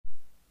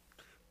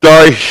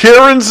Die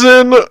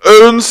Herrensen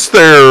uns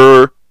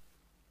der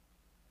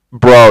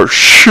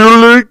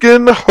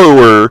Brauschuldigen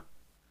Hoher.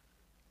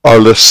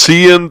 Alle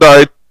sehen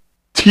die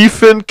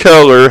tiefen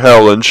Keller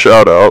hellen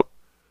Shoutout.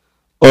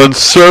 Und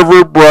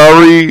Server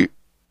Braury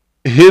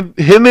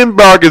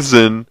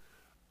Hinnenbagesen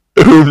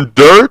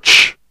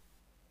Deutsch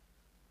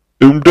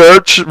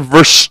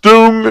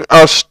Verstung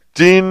aus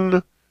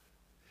den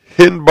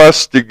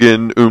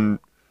Hinbastigen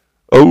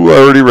oh, I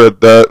already read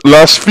that.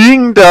 Las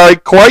fin die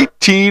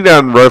Quaitin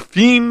and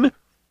Rafin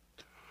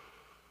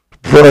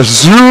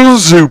Brazil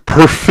zu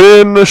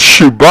Perfin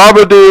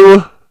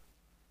Shubabadu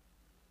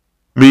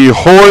Mi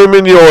hoi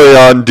minoi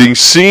an die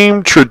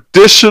same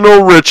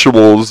traditional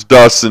rituals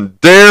das in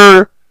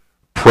der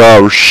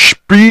Prau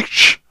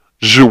speech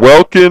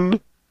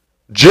Joelkin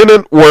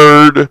Jinnent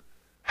word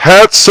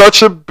had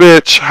such a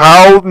bitch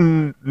how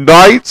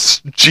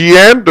knights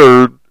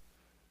geanderd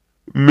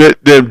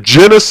mit dem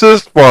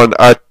Genesis von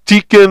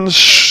Artiken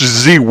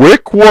sie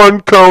wick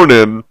one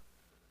Conan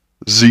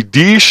sie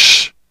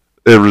dich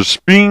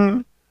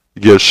Respin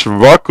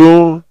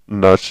geschwackel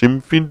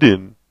nashim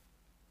findin.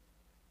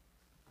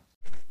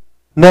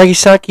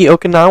 Nagasaki,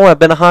 Okinawa,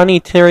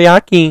 Benihani,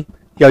 Teriyaki.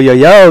 Yo, yo,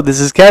 yo, this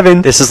is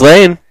Kevin. This is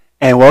Lane.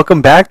 And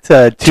welcome back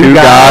to Two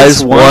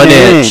Guys, One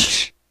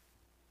Inch.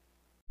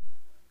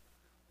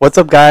 What's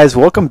up, guys?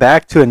 Welcome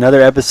back to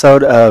another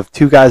episode of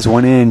Two Guys,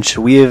 One Inch.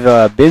 We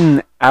have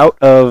been out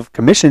of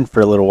commission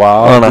for a little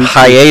while. On a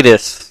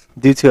hiatus.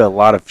 Due to a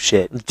lot of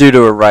shit. Due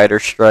to a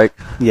writer's strike.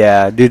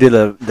 Yeah, due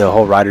to the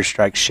whole writer's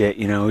strike shit.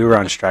 You know, we were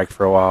on strike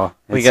for a while.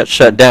 We got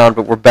shut down,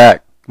 but we're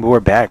back. But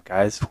we're back,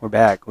 guys. We're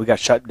back. We got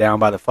shut down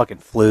by the fucking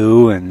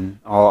flu and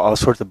all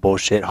sorts of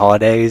bullshit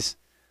holidays.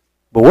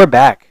 But we're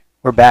back.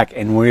 We're back,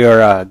 and we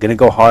are going to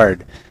go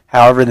hard.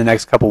 However, the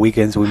next couple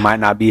weekends we might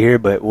not be here,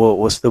 but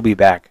we'll still be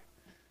back.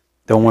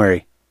 Don't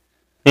worry.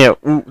 Yeah,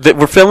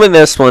 we're filming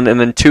this one, and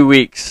then 2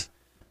 weeks.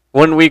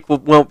 1 week we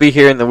won't be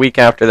here, and the week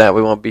after that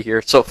we won't be here.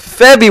 So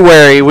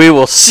February, we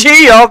will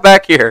see y'all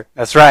back here.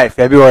 That's right.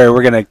 February,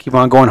 we're going to keep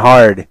on going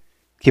hard.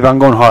 Keep on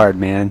going hard,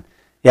 man.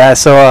 Yeah,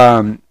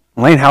 so,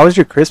 Lane, how was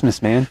your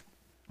Christmas, man?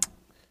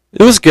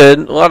 It was good.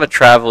 A lot of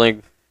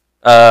traveling.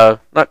 Not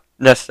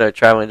necessarily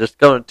traveling, just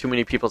going to too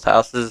many people's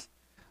houses.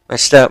 My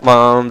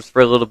stepmom's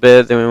for a little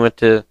bit. Then we went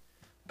to a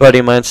buddy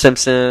of mine,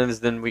 Simpsons.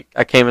 Then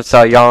I came and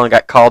saw y'all and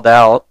got called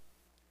out.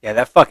 Yeah,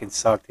 that fucking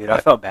sucked, dude. I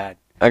felt bad.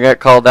 I got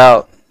called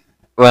out.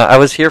 Well, I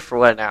was here for,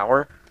 what, an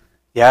hour?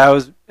 Yeah, it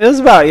was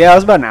about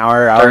an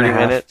hour 30 and a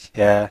half. minutes.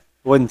 Yeah, it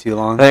wasn't too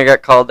long. Then I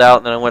got called out,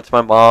 and then I went to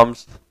my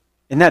mom's.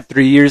 Isn't that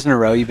 3 years in a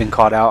row you've been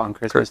called out on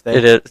Christmas Day?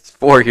 It is. It's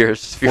 4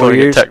 years, if you want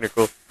to get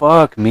technical.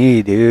 Fuck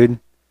me, dude.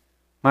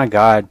 My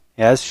God.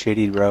 Yeah, that's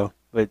shitty, bro.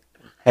 But,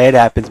 hey, it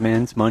happens,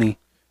 man. It's money.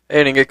 Hey,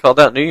 I didn't get called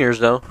out New Year's,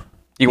 though.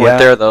 You weren't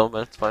there, though,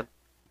 but it's fine.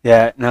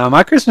 Yeah, no,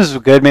 my Christmas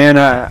was good, man.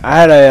 I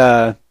had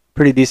a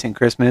pretty decent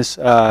Christmas.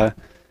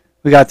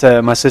 We got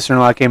to, my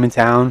sister-in-law came in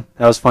town.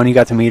 That was fun. You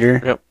got to meet her.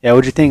 Yep. Yeah,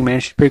 what'd you think, man?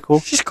 She's pretty cool.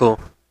 She's cool.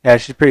 Yeah,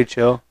 she's pretty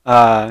chill.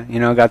 You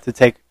know, we got to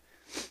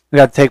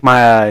take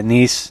my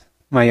niece,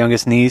 my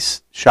youngest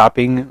niece,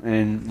 shopping,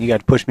 and you got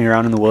to push me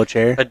around in the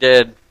wheelchair. I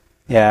did.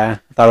 Yeah,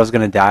 I thought I was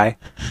gonna die.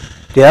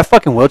 Dude, that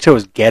fucking wheelchair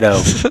was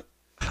ghetto.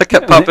 I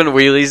kept popping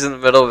wheelies in the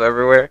middle of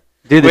everywhere.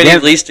 Dude, when you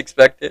least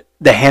expect it.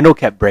 The handle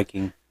kept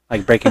breaking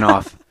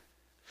off.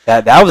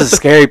 That was the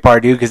scary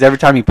part, dude, because every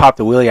time you popped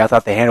the wheelie, I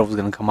thought the handle was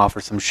going to come off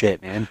or some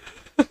shit, man.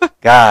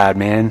 God,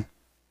 man.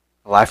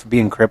 The life of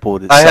being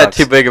crippled, I had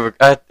too big of a...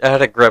 I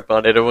had a grip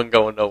on it. It wasn't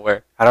going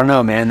nowhere. I don't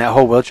know, man. That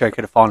whole wheelchair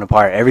could have fallen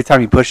apart. Every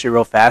time you pushed it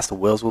real fast, the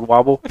wheels would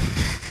wobble.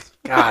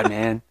 God,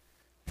 man.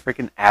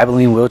 Freaking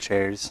Abilene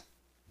wheelchairs.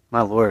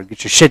 My lord.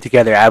 Get your shit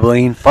together,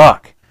 Abilene.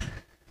 Fuck.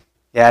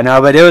 Yeah,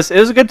 no, but it was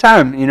a good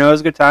time. You know, it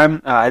was a good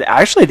time. I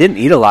actually didn't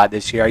eat a lot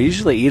this year. I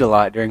usually eat a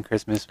lot during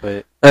Christmas,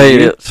 but... I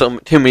ate at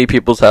too many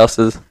people's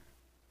houses.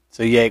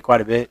 So you ate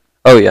quite a bit?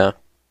 Oh, yeah.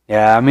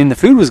 Yeah, I mean, the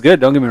food was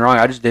good. Don't get me wrong.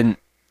 I just didn't...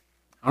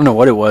 I don't know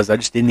what it was. I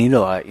just didn't eat a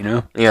lot, you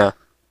know? Yeah.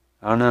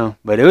 I don't know.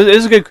 But it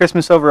was a good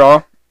Christmas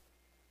overall.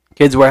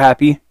 Kids were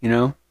happy, you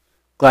know?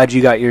 Glad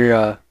you got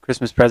your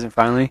Christmas present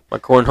finally. My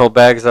cornhole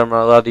bags I'm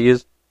not allowed to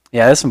use.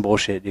 Yeah, that's some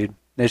bullshit, dude.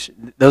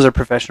 Those are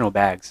professional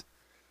bags.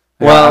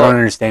 Well, I don't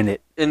understand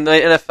it. In the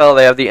NFL,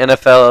 they have the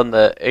NFL and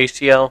the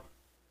ACL,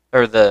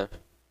 or the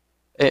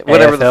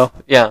whatever. AFL?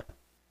 Yeah.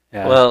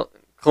 Yeah. Well,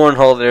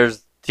 cornhole,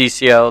 there's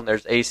TCL and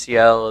there's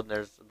ACL and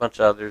there's a bunch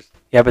of others.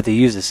 Yeah, but they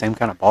use the same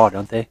kind of ball,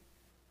 don't they?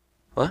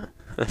 What?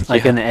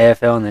 Like in the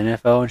AFL and the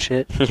NFL and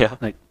shit. Yeah.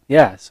 Like,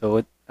 yeah.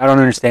 So I don't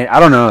understand.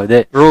 I don't know.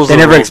 They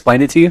never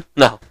explained it to you.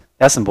 No.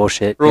 That's some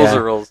bullshit. Rules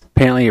are rules.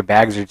 Apparently your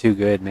bags are too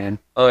good, man.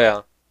 Oh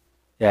yeah.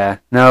 Yeah.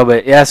 No,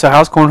 but yeah. So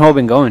how's cornhole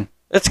been going?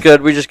 It's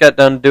good. We just got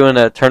done doing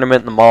a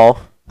tournament in the mall.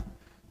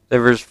 There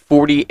was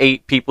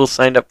 48 people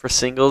signed up for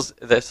singles,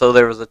 so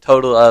there was a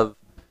total of,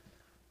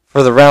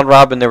 for the round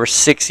robin, there were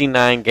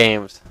 69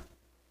 games.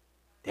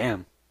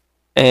 Damn.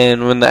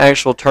 And when the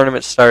actual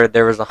tournament started,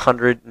 there was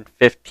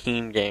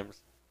 115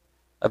 games,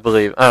 I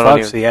believe. I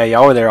don't know. So yeah,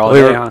 y'all were there all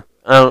day, huh?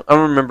 I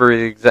don't remember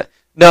the exact.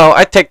 No,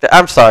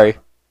 I'm sorry.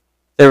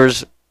 There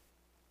was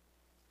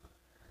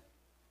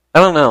I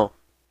don't know.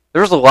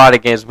 There was a lot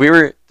of games.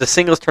 The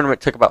singles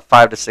tournament took about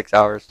 5 to 6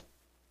 hours.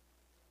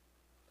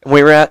 And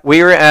we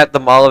were at the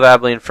Mall of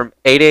Abilene from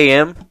 8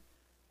 a.m.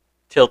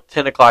 till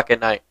 10 o'clock at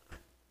night.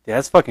 Yeah,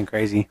 that's fucking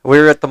crazy. We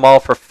were at the mall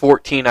for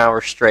 14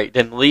 hours straight.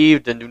 Didn't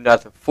leave, didn't do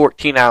nothing.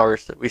 14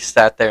 hours that we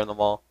sat there in the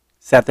mall.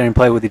 Sat there and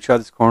played with each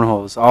other's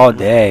cornholes all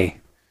day.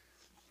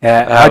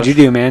 Yeah, how'd you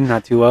do, man?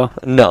 Not too well.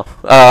 No.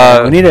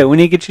 We need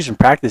to get you some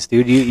practice,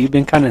 dude. You've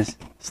been kind of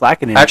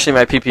slacking in. Actually,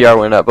 my PPR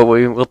went up, but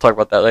we'll talk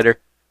about that later.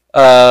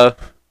 Never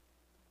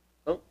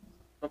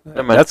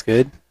mind. That's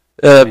good.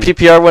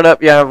 PPR went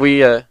up. Yeah,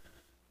 I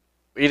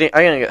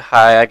didn't get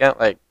high. I got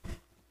like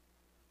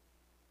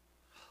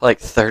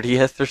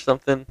 30th or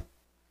something.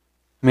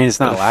 I mean, it's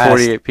not last.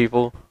 48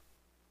 people.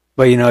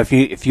 But you know, if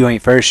you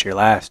ain't first, you're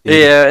last. Dude.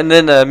 Yeah, and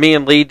then me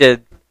and Lee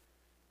did.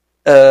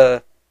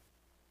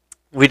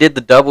 We did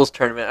the doubles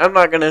tournament. I'm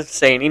not gonna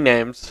say any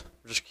names.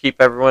 Just keep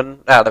everyone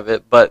out of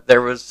it. But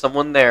there was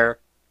someone there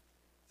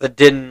that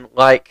didn't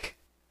like,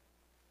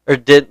 or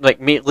did like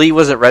me. Lee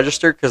wasn't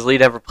registered because Lee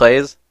never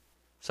plays,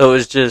 so it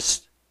was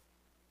just.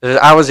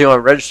 I was the only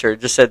one registered.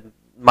 It just said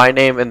my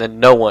name and then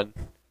no one.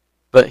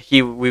 But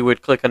we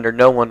would click under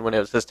no one when it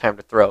was his time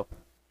to throw.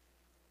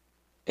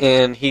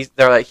 And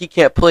they're like, he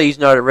can't play, he's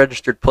not a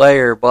registered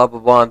player, blah, blah,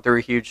 blah, and threw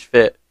a huge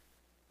fit.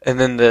 And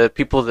then the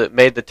people that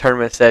made the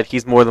tournament said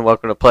he's more than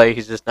welcome to play,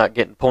 he's just not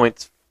getting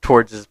points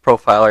towards his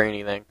profile or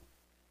anything.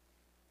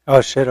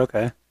 Oh, shit,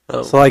 okay.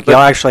 So, like, y'all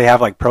actually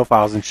have, like,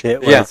 profiles and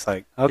shit where it's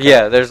like, okay.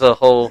 Yeah, there's a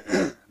whole...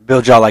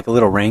 Build y'all, like, a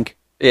little rank.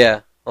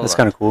 Yeah. That's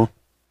kind of cool.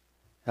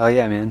 Hell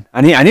yeah, man.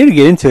 I need to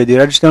get into it, dude.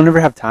 I just don't ever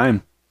have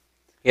time.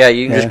 Yeah,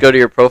 you can just go to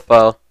your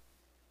profile.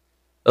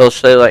 It'll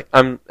say, like,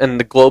 I'm in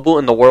the global,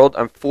 in the world,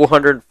 I'm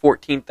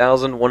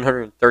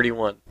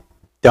 414,131.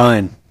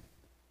 Done.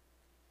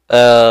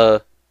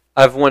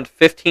 I've won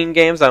 15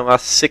 games, I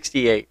lost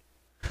 68.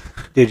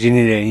 Dude, you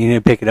need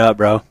to pick it up,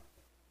 bro.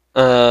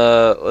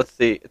 Let's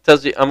see. It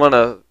tells you I'm on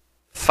a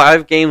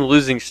 5-game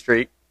losing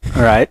streak.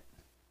 All right.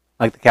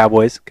 Like the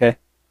Cowboys, okay.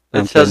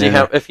 It tells you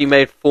if you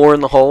made 4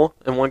 in the hole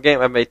in one game.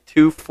 I made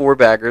 2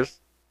 4-baggers.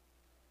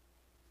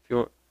 If you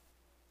want.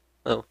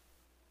 Oh.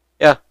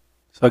 Yeah.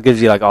 So it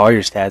gives you like all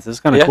your stats. That's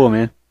kind of cool,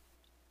 man.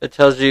 It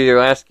tells you your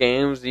last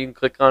games. You can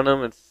click on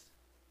them.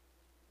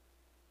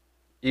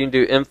 You can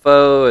do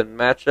info and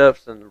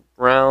matchups and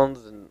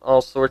rounds and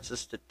all sorts of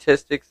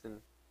statistics.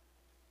 And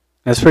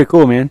that's pretty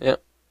cool, man. Yeah.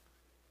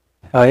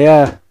 Oh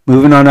yeah.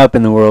 Moving on up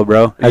in the world,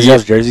 bro. Has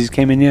those jerseys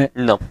came in yet?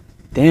 No.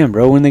 Damn,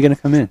 bro. When they gonna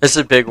come in? It's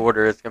a big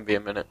order. It's gonna be a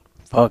minute.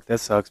 Fuck, that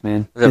sucks,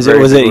 man. Was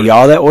it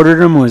y'all that ordered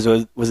them, or was it?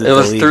 It was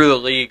through the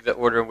league that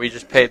ordered. We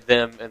just paid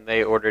them, and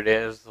they ordered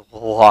it. It was a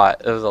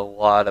lot. It was a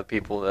lot of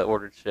people that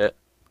ordered shit.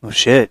 Oh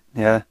shit,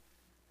 yeah.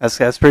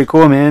 That's pretty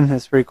cool, man.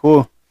 That's pretty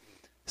cool.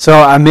 So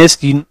I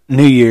missed New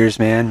Year's,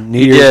 man.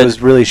 New Year's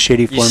was really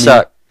shitty for me. You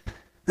suck.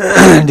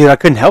 Dude, I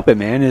couldn't help it,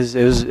 man. It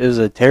was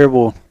a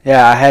terrible.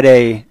 Yeah, I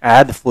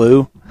had the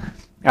flu.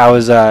 I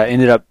was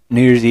ended up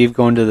New Year's Eve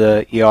going to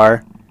the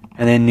ER,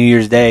 and then New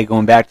Year's Day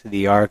going back to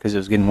the ER because it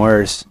was getting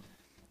worse.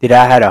 Dude,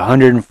 I had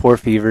 104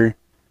 fever.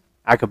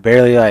 I could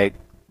barely like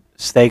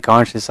stay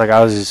conscious. Like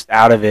I was just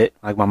out of it.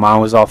 Like my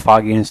mind was all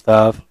foggy and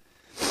stuff.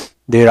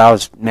 Dude, it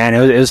was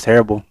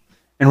terrible.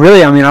 And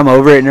really, I mean, I'm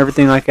over it and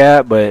everything like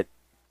that, but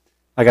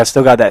like I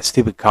still got that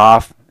stupid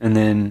cough, and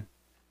then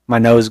my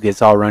nose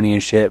gets all runny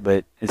and shit.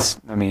 But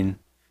my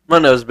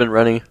nose has been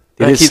runny.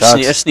 Dude, I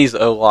sneeze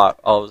a lot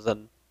all of a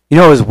sudden. You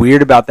know what was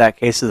weird about that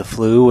case of the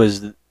flu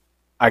was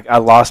I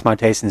lost my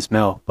taste and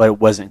smell, but it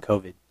wasn't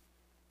COVID.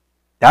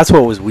 That's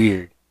what was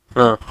weird.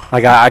 Huh.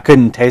 Like I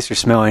couldn't taste or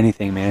smell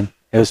anything, man.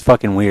 It was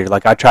fucking weird.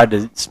 Like I tried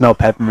to smell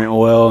peppermint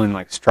oil and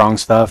like strong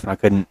stuff, and I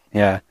couldn't.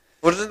 Yeah.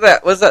 What is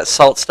that? What's that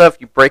salt stuff?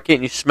 You break it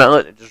and you smell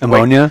it. And just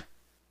ammonia.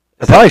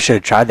 I probably should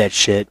have tried that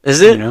shit.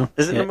 Is it? You know?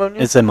 Is it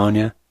ammonia? It's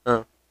ammonia.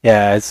 Oh.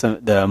 Yeah, it's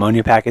the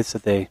ammonia packets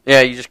that they.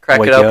 Yeah, you just crack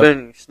it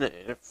open.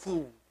 And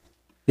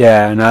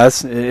yeah, no,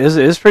 it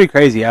was pretty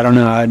crazy. I don't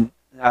know.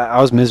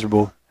 I was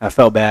miserable. I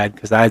felt bad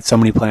because I had so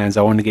many plans.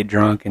 I wanted to get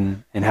drunk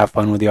and have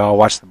fun with y'all,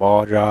 watch the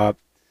ball drop.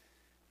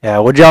 Yeah,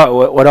 what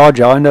all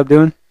y'all end up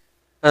doing?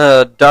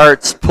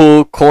 Darts,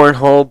 pool,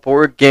 cornhole,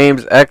 board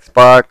games,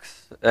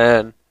 Xbox,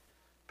 and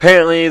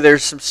apparently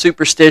there's some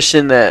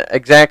superstition that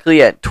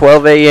exactly at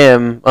 12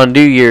 a.m. on New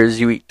Year's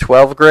you eat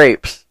 12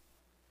 grapes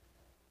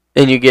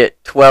and you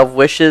get 12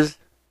 wishes.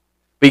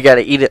 But you got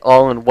to eat it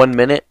all in 1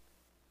 minute.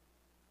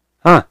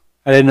 Huh.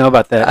 I didn't know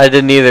about that. I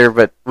didn't either,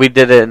 but we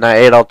did it and I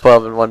ate all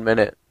 12 in 1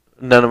 minute.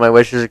 None of my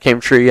wishes came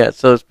true yet,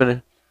 so it's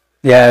been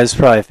yeah, it's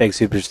probably a fake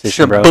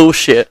superstition, bro.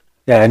 Bullshit.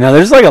 Yeah, no,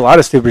 there's like a lot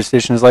of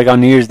superstitions. Like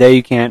on New Year's Day,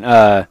 you can't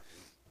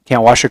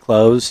wash your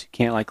clothes, you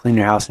can't like clean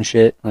your house and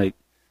shit. Like,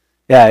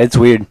 yeah, it's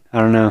weird. I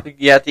don't know.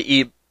 You have to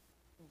eat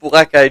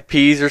black-eyed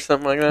peas or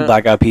something like that.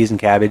 Black-eyed peas and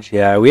cabbage.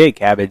 Yeah, we ate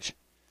cabbage.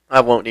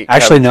 I won't eat.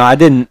 Actually, cabbage. no, I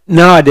didn't.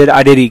 No, I did.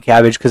 I did eat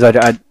cabbage because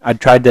I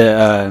tried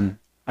to.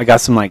 I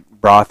got some like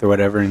broth or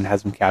whatever and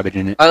had some cabbage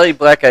in it. I eat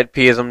black-eyed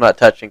peas. I'm not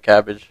touching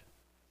cabbage.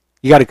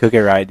 You got to cook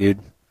it right, dude.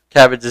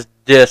 Cabbage is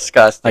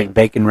disgusting. Like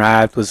bacon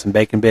wrapped with some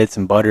bacon bits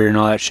and butter and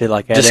all that shit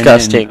like that.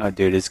 Disgusting. Oh,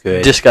 dude, it's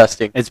good.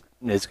 Disgusting.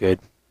 It's good.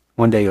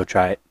 One day you'll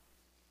try it.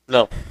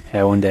 No.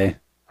 Yeah, one day.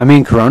 I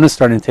mean, Corona's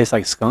starting to taste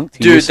like skunk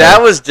to you. Dude,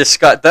 that was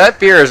disgusting. That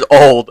beer is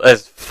old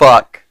as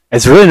fuck.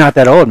 It's really not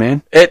that old,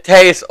 man. It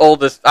tastes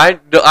old as... I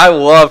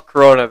love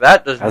Corona.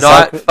 That does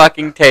not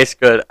fucking taste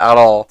good at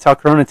all. That's how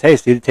Corona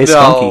tastes, dude. It tastes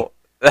skunky.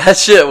 That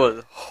shit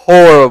was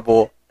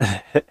horrible.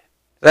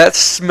 That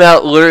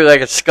smelled literally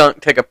like a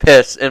skunk took a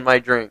piss in my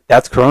drink.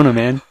 That's Corona,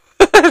 man.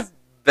 It's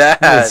bad.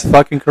 It's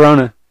fucking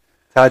Corona.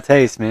 That's how it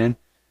tastes, man.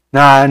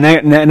 Nah,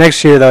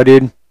 next year, though,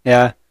 dude.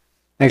 Yeah.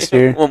 Next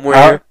year. One more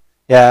year.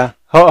 Yeah.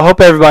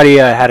 Hope everybody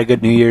had a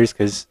good New Year's,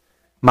 because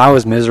mine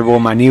was miserable.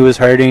 My knee was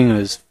hurting.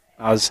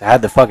 I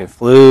had the fucking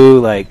flu.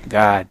 Like,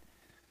 God.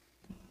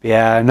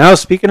 Yeah. No,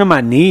 speaking of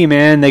my knee,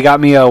 man, they got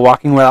me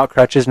walking without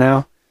crutches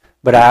now.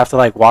 But I have to,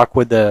 like, walk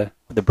with the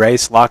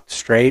brace locked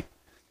straight.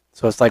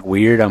 So it's, like,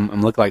 weird.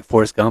 I'm looking like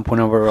Forrest Gump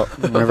whenever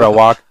I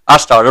walk. I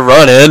started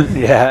running.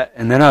 Yeah.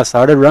 And then I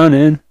started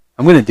running.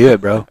 I'm going to do it,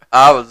 bro.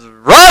 I was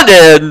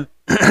running.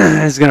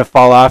 It's going to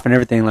fall off and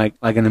everything like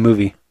in the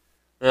movie.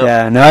 Yep.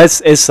 Yeah, no,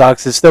 it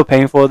sucks. It's still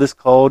painful. This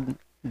cold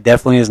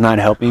definitely is not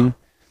helping.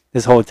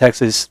 This whole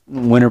Texas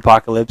winter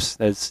apocalypse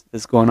that's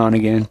going on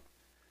again.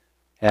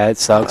 Yeah, it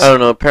sucks. I don't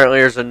know. Apparently,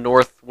 there's a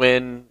north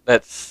wind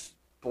that's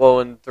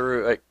blowing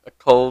through, like a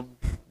cold,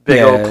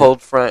 big old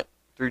cold front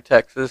through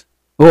Texas.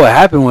 Well, what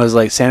happened was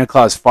like Santa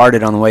Claus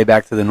farted on the way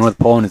back to the North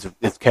Pole, and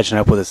it's catching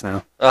up with us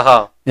now.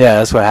 Yeah,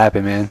 that's what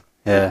happened, man.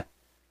 Yeah,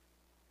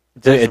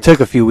 it took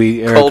a few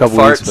weeks or a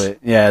couple weeks, but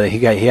yeah,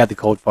 he had the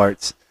cold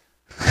farts.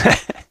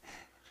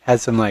 Had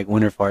some like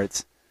winter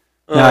farts.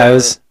 No, it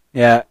was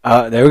there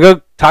we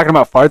go, talking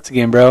about farts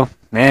again, bro.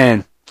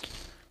 Man,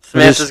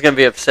 Samantha's gonna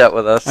be upset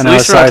with us. I know, At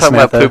least we're not talking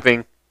Samantha. about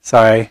pooping.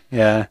 Sorry,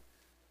 yeah.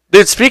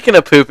 Dude, speaking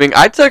of pooping,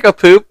 I took a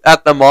poop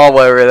at the mall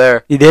while we were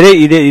there. You did it.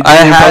 You did it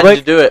I in had public?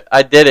 to do it.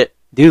 I did it.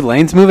 Dude,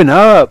 lane's moving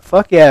up.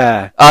 Fuck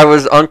yeah. I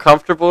was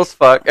uncomfortable as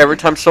fuck. Every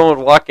time someone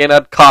would walk in,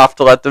 I'd cough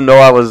to let them know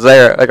I was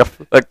there,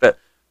 like that.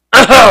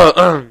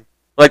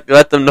 Like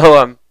let them know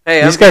I'm. Hey,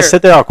 You I'm just gotta here.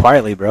 sit there all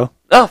quietly, bro.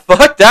 No,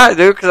 fuck that,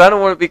 dude, because I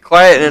don't want to be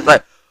quiet, and it's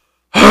like,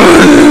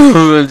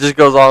 it just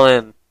goes all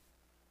in.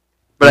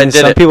 But I did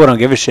Some it. people don't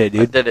give a shit, I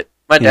dude. did it.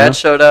 My You dad know?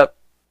 showed up.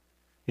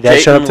 Your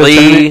dad showed up to the Lee,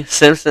 tournament?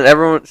 Simpson,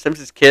 everyone,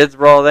 Simpson's kids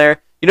were all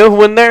there. You know who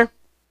went there?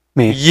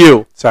 Me.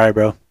 You. Sorry,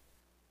 bro.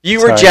 You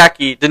or Sorry.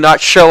 Jackie did not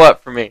show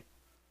up for me.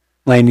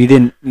 Lane, you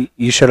didn't.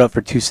 You showed up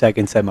for 2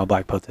 seconds at my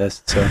black belt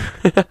test. So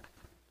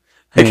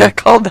I got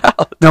called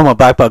out. no, my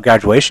black belt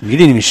graduation. You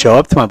didn't even show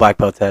up to my black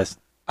belt test.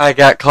 I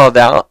got called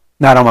out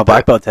Not on my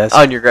black belt test.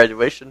 on your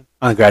graduation.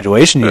 On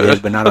graduation, you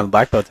did, but not on the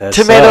black belt test.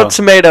 Tomato, So,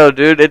 tomato,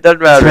 dude. It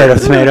doesn't matter.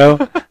 tomato.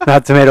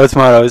 Not tomato,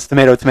 tomato. It's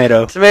tomato,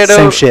 tomato. Tomato.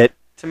 Same shit.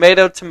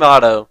 Tomato,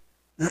 tomato.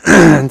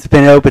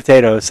 Tomato,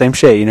 potato. Same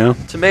shit, you know?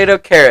 Tomato,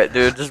 carrot,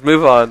 dude. Just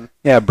move on.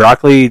 Yeah,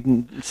 broccoli,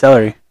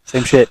 celery.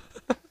 Same shit.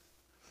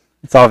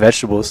 It's all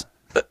vegetables.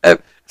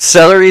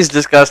 Celery's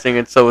disgusting,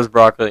 and so is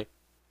broccoli.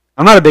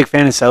 I'm not a big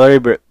fan of celery,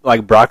 but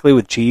like broccoli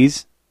with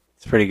cheese,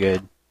 it's pretty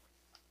good.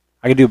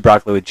 I could do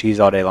broccoli with cheese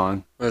all day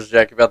long. Was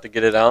Jackie about to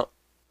get it out?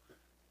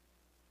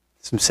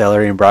 Some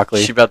celery and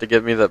broccoli. She about to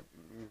get me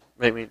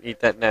make me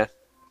eat that nasty.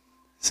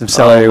 Some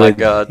celery Oh my with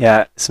God.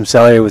 Yeah, some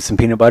celery with some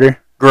peanut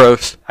butter.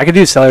 Gross. I could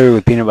do celery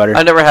with peanut butter.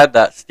 I never had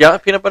that. You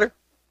want peanut butter?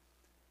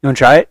 You want to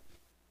try it?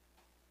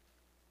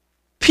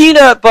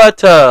 Peanut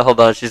butter. Hold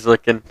on, she's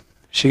looking.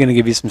 She's gonna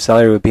give you some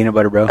celery with peanut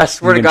butter, bro. I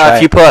swear to can God, try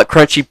if you it. pull out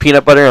crunchy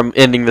peanut butter, I'm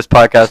ending this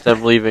podcast and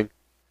I'm leaving.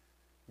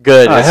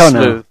 Good. Oh, it's hell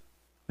no. smooth.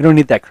 We don't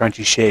need that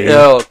crunchy shit.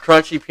 Yo,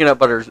 crunchy peanut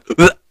butters.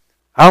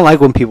 I don't like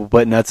when people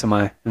put nuts in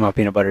my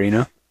peanut butter. You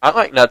know? I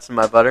like nuts in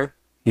my butter.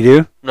 You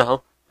do?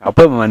 No. I'll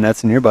put my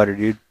nuts in your butter,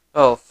 dude.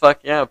 Oh, fuck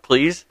yeah,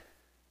 please.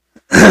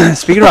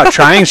 Speaking about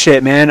trying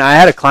shit, man, I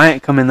had a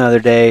client come in the other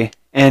day,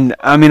 and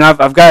I mean,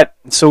 I've got,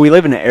 so we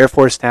live in an Air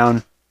Force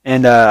town,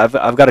 and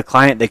I've got a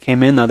client that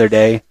came in the other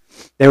day.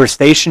 They were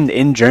stationed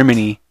in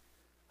Germany,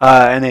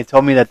 and they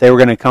told me that they were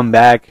going to come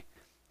back.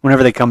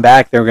 Whenever they come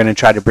back, they were going to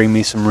try to bring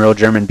me some real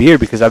German beer,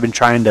 because I've been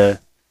trying to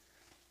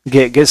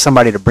get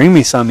somebody to bring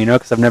me some, you know,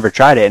 because I've never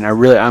tried it, and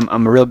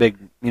I'm a real big,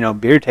 you know,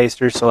 beer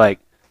taster, so like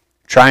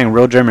trying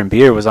real German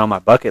beer was on my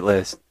bucket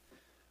list.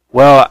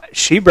 Well,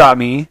 she brought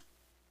me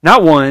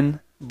not one,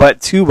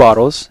 but 2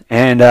 bottles.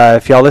 And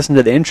if y'all listen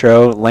to the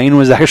intro, Lane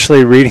was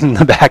actually reading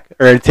the back,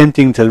 or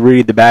attempting to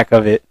read the back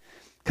of it,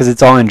 because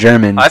it's all in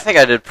German. I think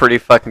I did pretty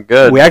fucking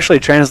good. We actually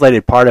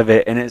translated part of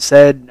it, and it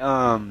said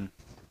the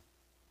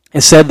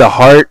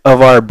heart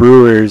of our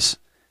brewers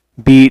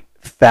beat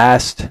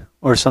fast,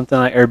 or something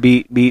like, or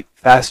beat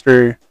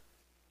faster,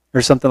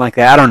 or something like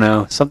that. I don't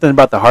know. Something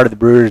about the heart of the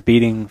brewers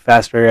beating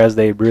faster as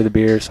they brew the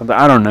beer, or something.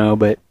 I don't know,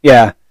 but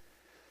yeah.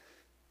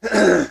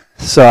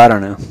 So I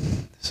don't know.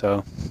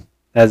 So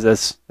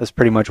that's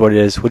pretty much what it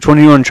is. Which one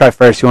do you want to try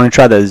first? You want to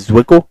try the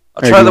Zwickel?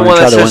 I'll try the one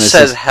that just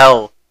says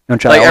hell. You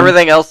want to try Like that one?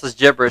 everything else is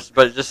gibberish,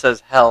 but it just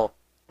says hell.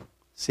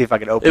 See if I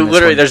can open It this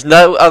literally, one. there's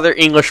no other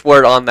English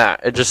word on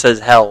that. It just says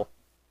hell.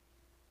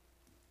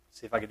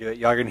 See if I can do it.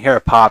 Y'all are gonna hear a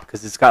pop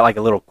because it's got like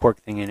a little cork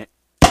thing in it.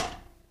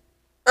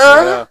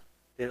 Yeah.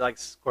 It like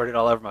squirted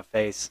all over my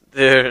face.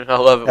 Dude, I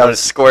love it when it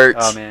squirts.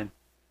 Oh man,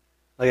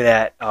 look at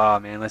that. Oh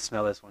man, let's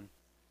smell this one.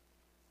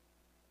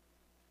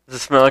 Does it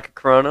smell like a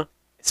Corona?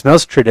 It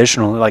smells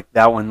traditional, like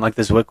that one, like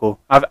this Wickle.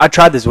 I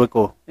tried this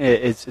Wickle.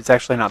 It's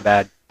actually not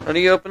bad. How do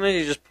you open it?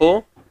 You just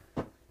pull?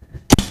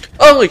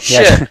 Holy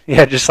shit! Yeah,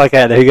 yeah, just like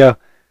that. There you go.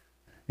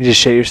 You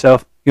just shit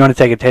yourself. You want to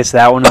take a taste of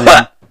that one? And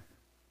then,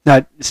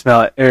 not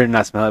smell it, or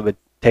not smell it, but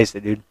taste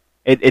it, dude.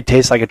 It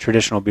tastes like a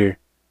traditional beer.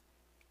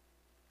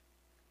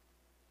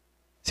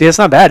 See, it's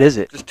not bad, is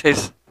it? Just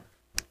tastes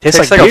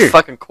Tastes like beer. a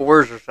fucking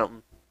Coors or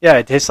something. Yeah,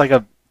 it tastes like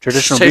a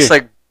traditional Tastes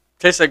beer.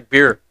 like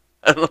beer.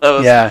 I don't know.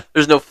 Yeah.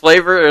 There's no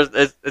flavor.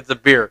 It's a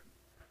beer.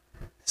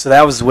 So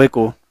that was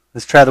Wickle.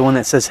 Let's try the one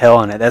that says hell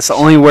on it. That's the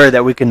only word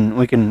that we can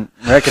recognize.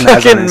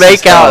 I can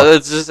make out.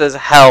 It just says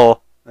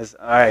hell. All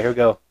right, here we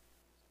go.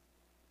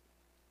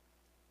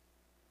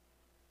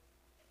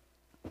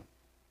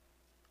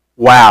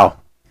 Wow,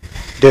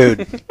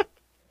 dude.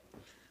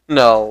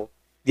 No.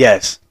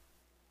 Yes,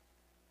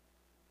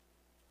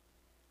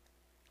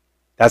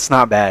 that's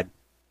not bad.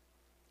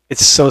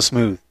 It's so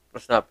smooth.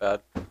 That's not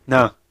bad.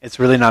 No, it's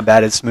really not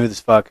bad. It's smooth as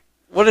fuck.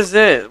 What is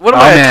it? What am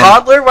Oh, I, a man.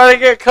 toddler? Why did I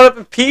get cut up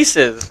in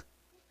pieces?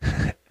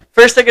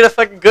 First I get a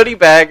fucking goodie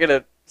bag at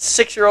a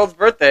 6-year-old's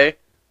birthday.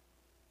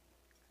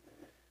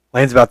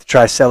 Lane's about to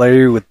try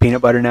celery with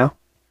peanut butter now.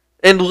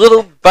 And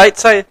little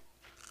bite-sized...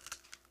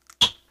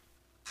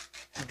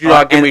 Do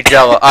not give me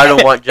Jello. I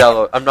don't want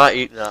Jello. I'm not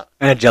eating that.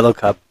 And a Jello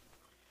cup.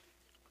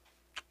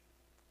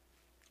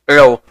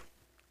 Ew.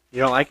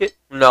 You don't like it?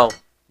 No.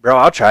 Bro,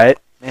 I'll try it.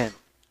 Man.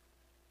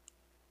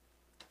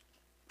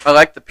 I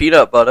like the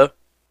peanut butter.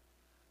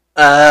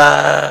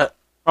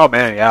 Oh,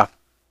 man, yeah.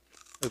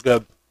 It's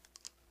good.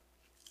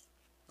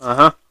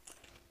 Uh-huh.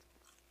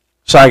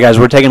 Sorry, guys.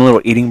 We're taking a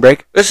little eating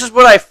break. This is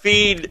what I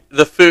feed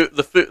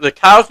the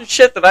cows and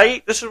shit that I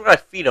eat. This is what I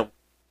feed them.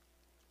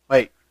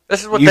 Wait.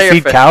 This is what You they feed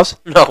are fed. cows?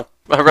 No.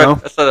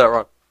 No? I said that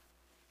wrong.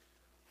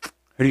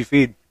 Who do you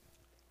feed?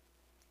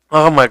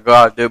 Oh my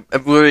god, dude.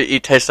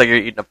 It tastes like you're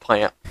eating a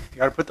plant. You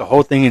gotta put the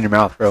whole thing in your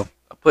mouth, bro.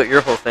 I put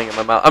your whole thing in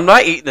my mouth. I'm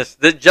not eating this.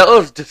 The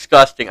Jello's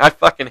disgusting. I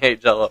fucking hate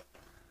Jello.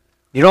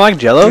 You don't like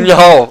Jello?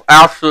 No,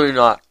 absolutely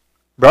not.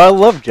 Bro, I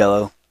love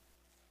Jello.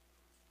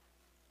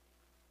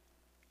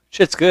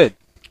 Shit's good.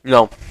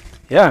 No.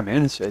 Yeah,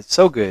 man, it's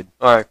so good.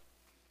 Alright.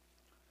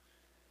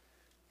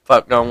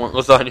 Fuck, no, I want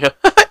lasagna.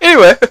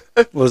 Anyway.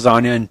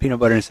 Lasagna and peanut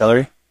butter and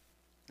celery.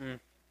 Mm.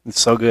 It's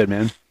so good,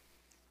 man.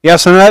 Yeah,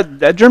 so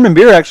that German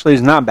beer actually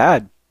is not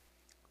bad.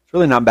 It's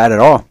really not bad at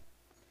all.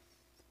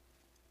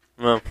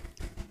 No.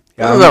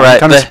 Yeah, It's alright.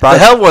 kinda The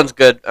surprised. hell one's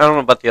good. I don't know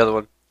about the other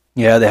one.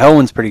 Yeah, the hell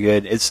one's pretty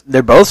good.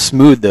 They're both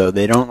smooth though.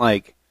 They don't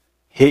like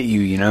hit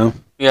you, you know?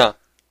 Yeah.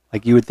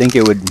 Like you would think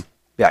it would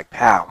be like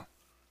pow.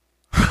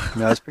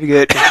 No, it's pretty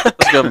good. I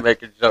was gonna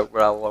make a joke,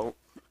 but I won't.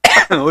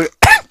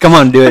 Come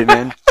on, do it,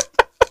 man.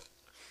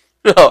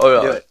 No,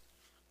 no. Do it.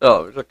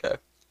 No, it's okay.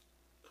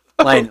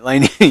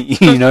 Lane,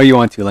 you know you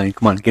want to, Lane.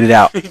 Come on, get it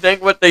out. You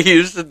think what they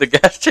used in the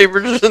gas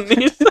chambers in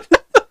these?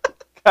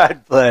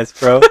 God bless,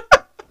 bro.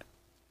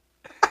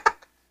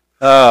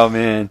 Oh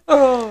man.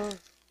 Oh.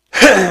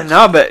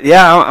 No, but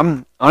yeah,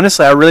 I'm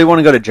honestly, I really want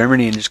to go to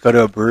Germany and just go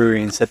to a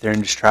brewery and sit there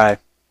and just try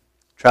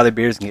the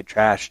beers and get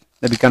trashed.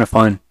 That'd be kind of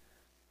fun.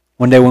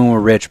 One day when we're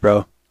rich,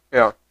 bro.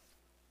 Yeah.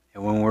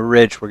 And when we're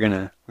rich, we're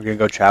gonna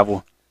go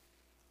travel,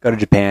 go to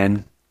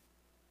Japan,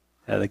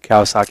 the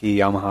Kawasaki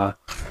Yamaha.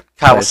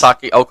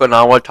 Kawasaki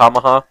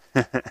Okinawa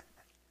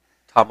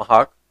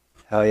Tomahawk.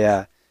 Hell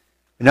yeah.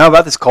 You know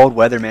about this cold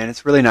weather, man?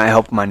 It's really not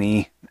helping my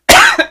knee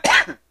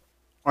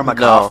or my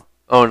cough.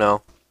 Oh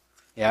no.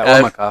 Yeah,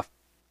 or my cough.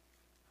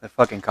 The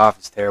fucking cough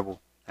is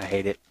terrible. I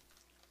hate it.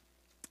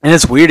 And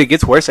it's weird. It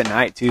gets worse at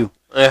night too.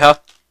 Yeah.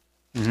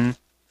 Mm-hmm.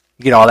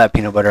 You get all that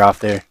peanut butter off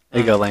there. There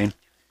you go, Lane.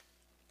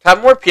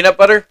 Have more peanut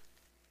butter?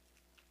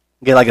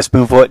 Get like a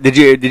spoonful. Did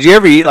you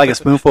ever eat like a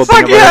spoonful of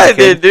Fuck peanut butter? yeah, as I a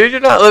kid? did, dude.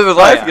 You're not living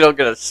life. yeah. You don't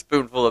get a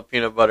spoonful of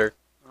peanut butter.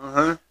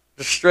 Uh-huh.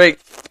 Just straight.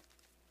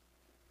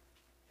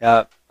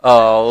 Yeah.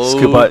 Oh.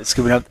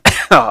 Scooping up.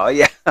 Oh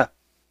yeah.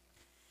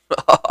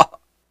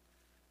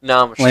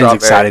 Now I'm a Lane's strawberry.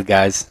 excited,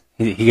 guys.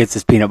 He gets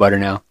his peanut butter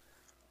now.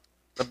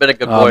 I've been a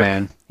good Oh boy.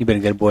 man, you've been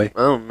a good boy.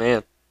 Oh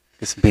man.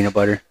 Get some peanut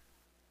butter.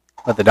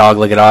 Let the dog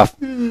lick it off.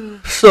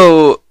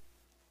 So,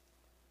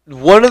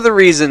 one of the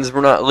reasons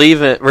we're not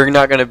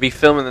going to be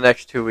filming the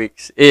next 2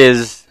 weeks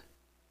is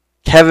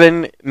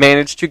Kevin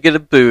managed to get a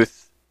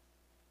booth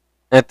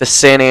at the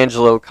San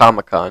Angelo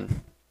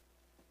Comic-Con.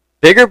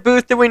 Bigger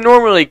booth than we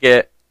normally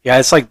get. Yeah,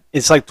 it's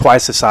like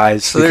twice the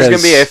size. So there's going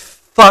to be a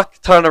fuck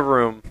ton of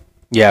room.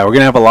 Yeah, we're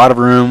gonna have a lot of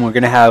room. We're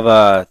gonna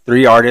have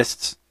 3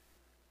 artists.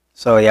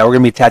 So yeah, we're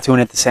gonna be tattooing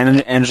at the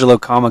San Angelo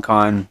Comic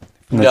Con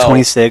from the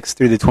 26th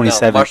through the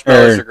 27th. No,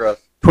 marshmallows are gross.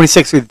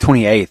 26th through the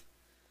 28th.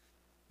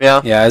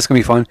 Yeah. Yeah, it's gonna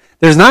be fun.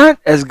 There's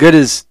not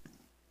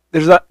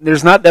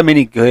that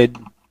many good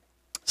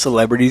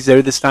celebrities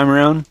there this time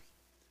around.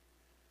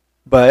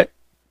 But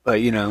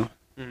you know,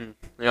 Mm-hmm.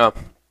 Yeah.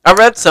 I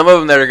read some of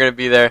them that are going to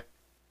be there.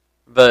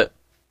 but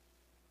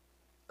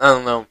I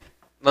don't know.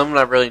 None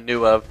I really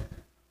knew of.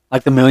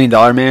 Like the $1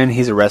 Million Man,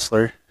 he's a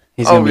wrestler.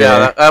 He's Oh, gonna be yeah,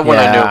 there. that one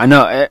I Yeah, knew. I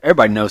know.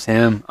 Everybody knows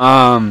him.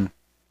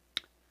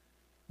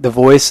 The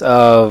voice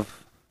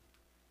of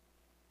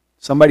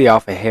somebody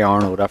off of Hey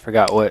Arnold. I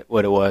forgot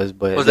what it was,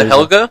 but Was it there's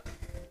Helga?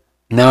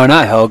 No,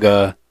 not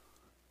Helga.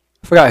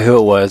 I forgot who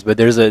it was, but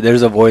there's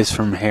a voice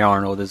from Hey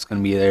Arnold that's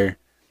gonna be there.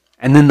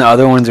 And then the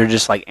other ones are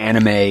just like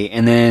anime.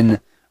 And then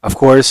of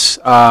course,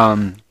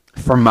 from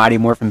Mighty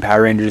Morphin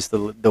Power Rangers,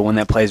 the one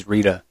that plays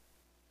Rita.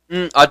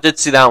 I did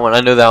see that one.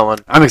 I know that one.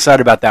 I'm excited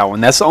about that one.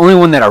 That's the only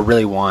one that I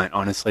really want,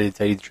 honestly, to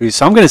tell you the truth.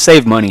 So I'm gonna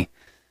save money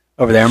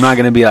over there. I'm not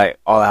gonna be like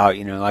all out,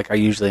 like I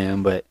usually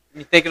am. But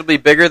You think it'll be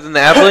bigger than the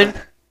Abilene?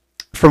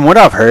 from what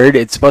I've heard,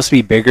 it's supposed to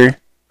be bigger.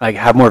 Like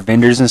have more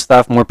vendors and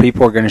stuff. More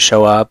people are gonna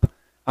show up.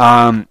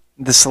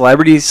 The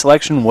celebrity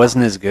selection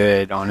wasn't as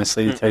good,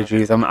 honestly, to tell you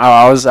the truth.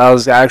 I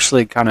was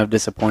actually kind of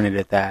disappointed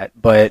at that,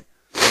 but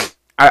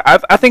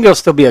I think it'll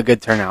still be a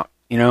good turnout.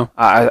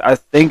 I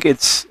think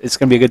it's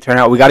gonna be a good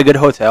turnout. We got a good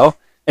hotel.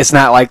 It's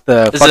not like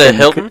the Is it a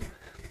Hilton?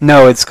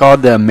 No, it's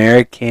called the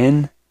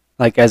American,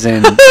 like as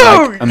in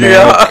Oh, like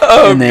American,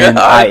 God. and then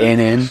God.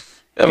 INN.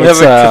 I'm It's,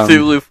 having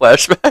Cthulhu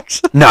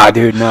flashbacks. Nah,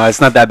 dude, no,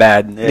 it's not that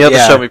bad. You have to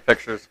show me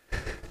pictures.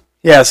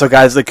 Yeah, so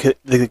guys, the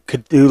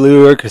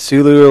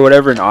Cthulhu or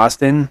whatever in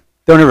Austin,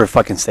 don't ever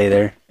fucking stay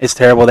there. It's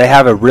terrible. They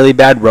have a really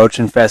bad roach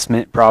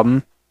infestment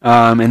problem,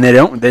 and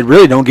they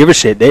really don't give a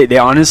shit. They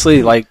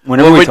honestly, like,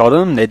 whenever Well, we we- told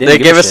them, they didn't. They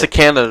give gave a us a shit.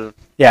 can of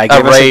Yeah, a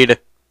give us raid.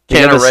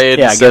 Can of raid.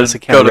 Yeah, and give us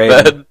said, a can go of to raid.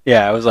 bed.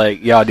 Yeah, I was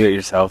like, y'all do it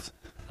yourselves.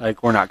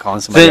 Like, we're not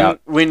calling somebody Then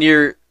out. when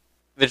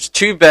there's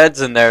 2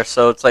 beds in there,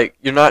 so it's like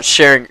you're not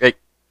sharing. Like,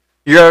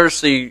 you're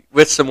obviously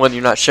with someone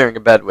you're not sharing a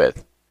bed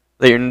with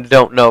that you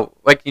don't know.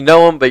 Like you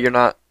know them, but you're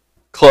not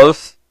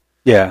close.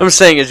 Yeah, What I'm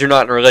saying is you're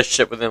not in a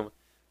relationship with them.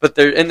 But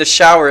they're in the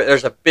shower.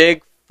 There's a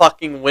big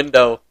fucking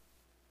window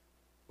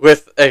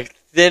with a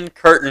thin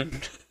curtain.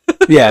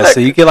 yeah. So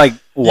you could like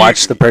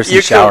watch the person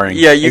showering.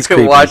 Yeah, you It's can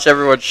creepy. watch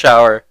everyone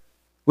shower.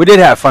 We did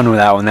have fun with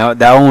that one.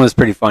 That one was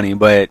pretty funny,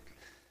 but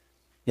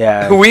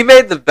yeah, We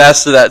made the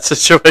best of that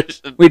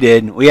situation. we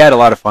did. We had a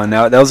lot of fun.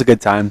 That was a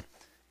good time.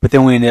 But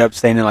then we ended up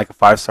staying in like a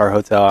 5-star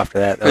hotel after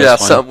that. That was Yeah,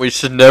 fun. something we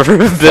should never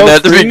have been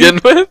at to free? begin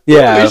with.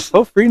 Yeah, We should-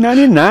 for free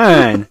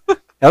 99.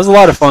 That was a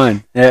lot of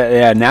fun.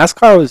 Yeah,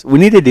 NASCAR was. We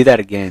need to do that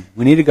again.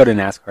 We need to go to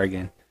NASCAR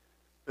again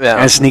yeah.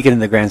 and sneak it in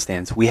the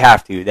grandstands. We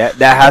have to. That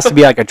has to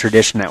be like a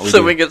tradition that we So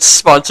do. we get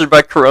sponsored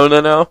by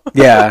Corona now.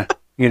 Yeah,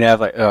 you can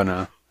have like. Oh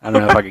no, I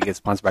don't know if I could get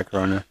sponsored by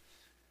Corona.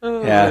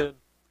 Oh, Yeah. man.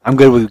 I'm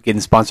good with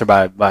getting sponsored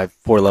by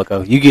Four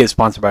Loko. You get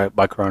sponsored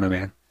by Corona,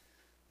 man.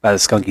 By the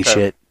skunky Okay.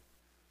 shit.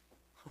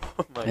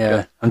 Oh my Yeah,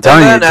 God. I'm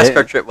telling you, That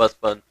NASCAR trip was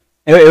fun.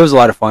 it was a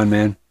lot of fun,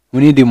 man.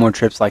 We need to do more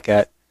trips like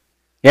that.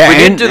 Yeah, We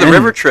and, didn't do the and-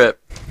 river trip.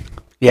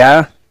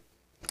 Yeah.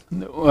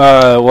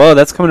 Well,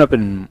 that's coming up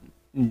in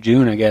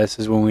June, I guess,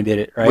 is when we did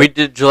it, right? We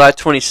did July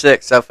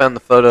 26th. I found the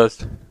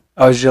photos.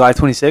 Oh, it was July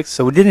 26th?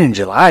 So we did it in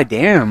July.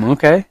 Damn,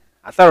 okay.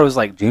 I thought it was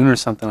like June or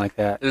something like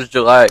that. It was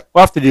July.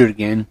 We'll have to do it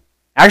again.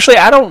 Actually,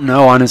 I don't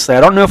know, honestly.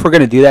 I don't know if we're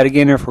going to do that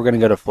again or if we're going to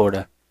go to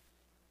Florida.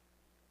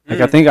 Like,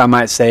 I think I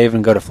might save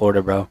and go to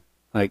Florida, bro.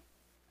 Like,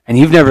 and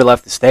you've never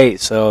left the state,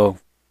 so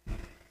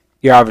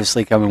you're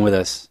obviously coming with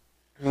us.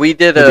 We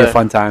did It'll be a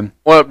fun time.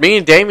 Well, me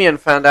and Damien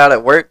found out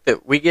at work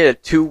that we get a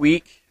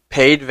 2-week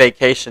paid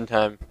vacation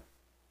time.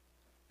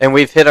 And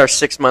we've hit our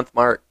 6-month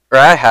mark. Or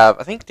I have.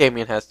 I think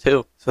Damien has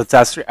too. So it's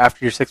after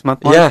your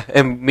 6-month mark? Yeah,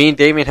 and me and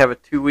Damien have a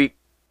 2-week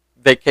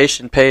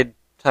vacation paid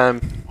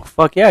time. Well,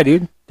 fuck yeah,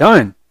 dude.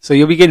 Done. So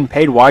you'll be getting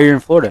paid while you're in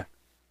Florida.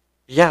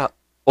 Yeah,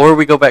 or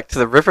we go back to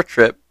the river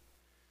trip.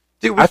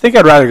 Dude, I think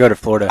I'd rather go to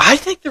Florida. I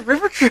think the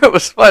river trip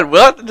was fun.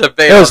 We'll have to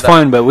debate It was on that.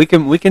 fun, but we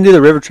can do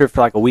the river trip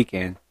for like a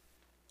weekend.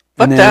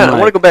 Fuck And then, that. I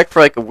want to like- go back for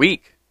like a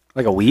week.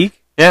 Like a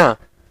week? Yeah.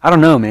 I don't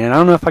know, man. I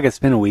don't know if I could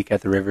spend a week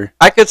at the river.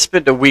 I could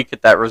spend a week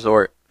at that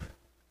resort.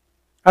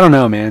 I don't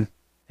know, man.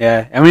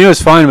 Yeah, I mean it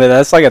was fun, but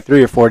that's like a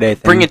 3 or 4 day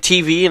thing. Bring a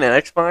TV and an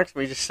Xbox, and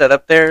we just set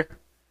up there,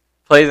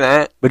 play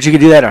that. But you could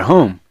do that at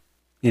home.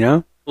 You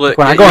know, Look,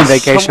 when I go on yeah,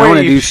 vacation, I somewhere want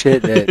to you- do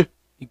shit that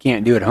you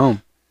can't do at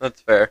home.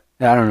 That's fair.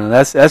 I don't know.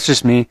 That's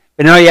just me.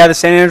 But no, yeah, the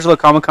San Angelo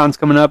Comic Con's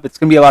coming up. It's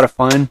gonna be a lot of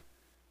fun.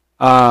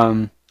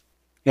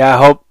 Yeah, I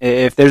hope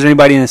if there's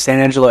anybody in the San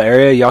Angelo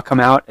area, y'all come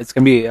out. It's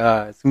gonna be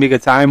a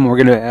good time. We're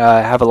gonna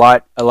have a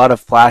lot of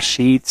flash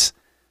sheets.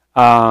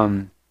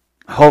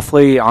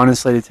 Hopefully,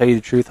 honestly, to tell you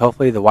the truth,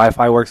 hopefully the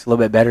Wi-Fi works a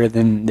little bit better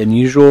than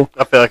usual.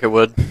 I feel like it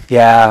would.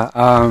 Yeah.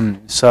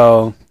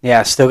 So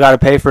yeah, still got to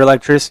pay for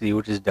electricity,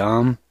 which is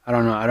dumb. I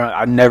don't know.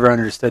 I never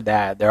understood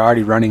that. They're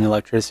already running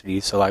electricity,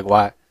 so like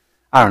why?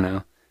 I don't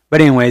know. But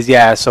anyways,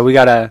 yeah. So we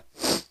got a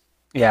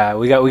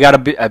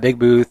big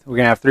booth. We're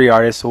gonna have 3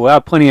 artists, so we'll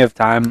have plenty of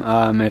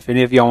time. If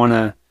any of y'all want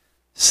to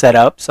set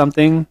up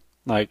something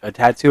like a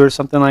tattoo or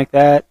something like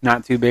that,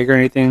 not too big or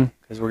anything,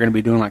 because we're gonna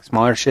be doing like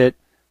smaller shit,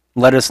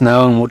 let us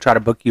know and we'll try to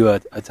book you a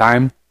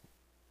time.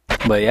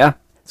 But yeah,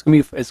 it's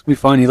gonna be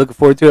fun. You looking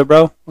forward to it,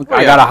 bro?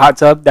 I yeah. got a hot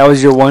tub. That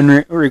was your one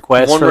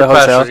request One for the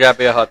request hotel. has got to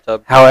be a hot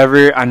tub.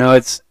 However, I know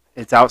it's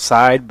It's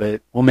outside,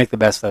 but we'll make the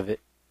best of it.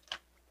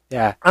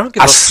 Yeah. I don't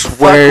give I a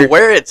swear- fuck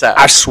where it's at.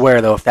 I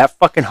swear, though, if that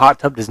fucking hot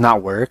tub does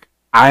not work,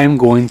 I am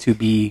going to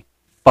be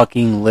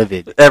fucking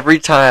livid. Every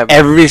time.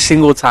 Every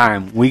single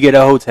time we get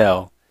a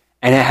hotel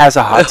and it has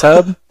a hot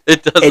tub,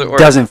 it doesn't it work.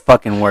 doesn't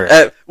fucking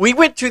work. We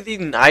went to the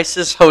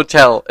nicest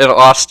hotel in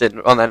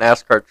Austin on that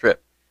NASCAR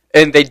trip,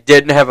 and they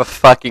didn't have a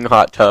fucking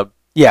hot tub.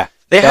 Yeah,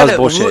 They that had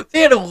was a, bullshit.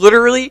 They had a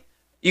literally.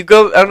 You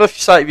go. I don't know if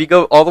you saw it. If you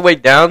go all the way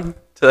down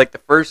to like the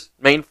first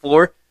main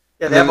floor.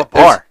 Yeah, and they have then a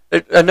bar.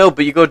 I know,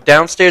 but you go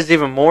downstairs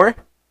even more.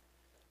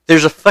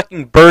 There's a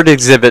fucking bird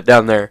exhibit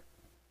down there.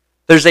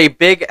 There's a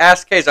big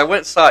ass cage. I went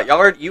and saw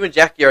it. You and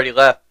Jackie already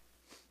left,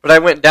 but I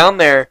went down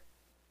there,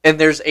 and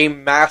there's a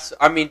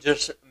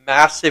just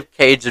massive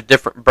cage of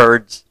different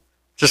birds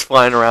just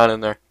flying around in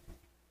there.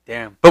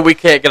 Damn, But we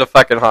can't get a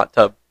fucking hot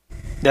tub.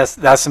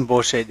 that's some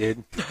bullshit,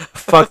 dude.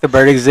 Fuck the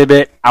bird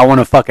exhibit. I want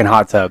a fucking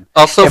hot tub.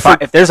 Also,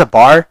 If there's a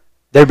bar,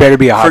 there better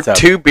be a hot for tub.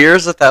 2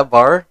 beers at that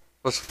bar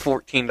was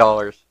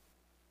 $14.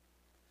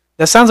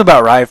 That sounds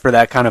about right for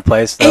that kind of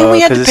place, And though,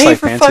 we had because to it's pay like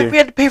for fancier. we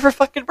had to pay for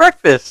fucking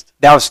breakfast.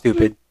 That was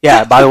stupid.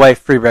 Yeah. By the way,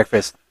 free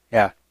breakfast.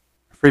 Yeah,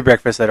 free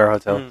breakfast at our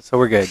hotel, so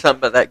we're good. Something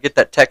about that. Get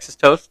that Texas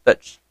toast.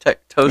 That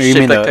toast You shaped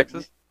mean like the-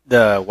 Texas.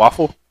 The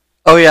waffle.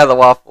 Oh yeah, the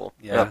waffle.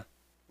 Yeah.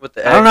 With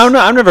the eggs. I don't know. No,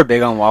 I'm never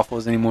big on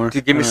waffles anymore.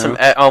 Dude, give me I some.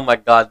 don't know. Oh my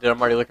god, dude, I'm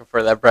already looking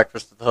for that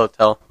breakfast at the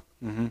hotel.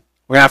 We're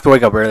gonna have to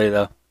wake up early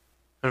though.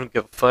 I don't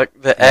give a fuck.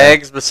 The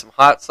eggs with some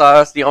hot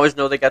sauce. You always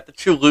know they got the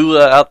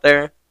Cholula out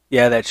there.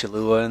 Yeah, that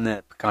Cholula and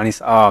that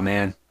pecani. Oh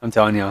man, I'm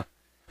telling y'all.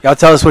 Y'all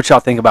tell us what y'all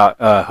think about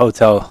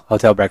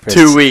hotel breakfast.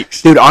 2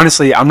 weeks. Dude,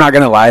 honestly, I'm not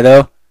gonna lie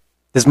though.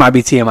 This might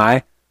be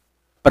TMI,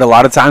 but a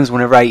lot of times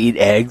whenever I eat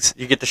eggs,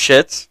 You get the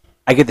shits.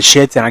 I get the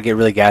shits and I get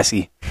really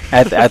gassy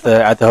at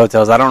the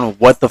hotels. I don't know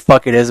what the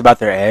fuck it is about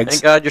their eggs.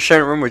 Thank God you're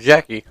sharing a room with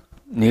Jackie.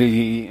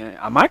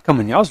 I might come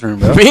in y'all's room,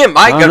 bro. Me and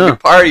Mike I gonna don't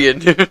be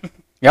partying, dude.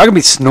 Y'all gonna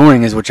be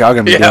snoring is what y'all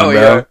gonna be Yeah, doing, we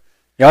bro. are.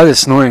 Y'all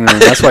just snoring room.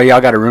 That's why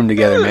y'all got a room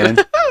together, man.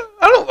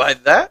 I don't mind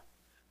that.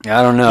 Yeah,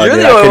 I don't know. You're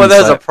dude, the I only one couldn't that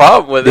has a sleep.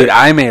 problem with Dude, it.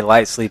 I'm a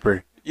light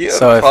sleeper. You have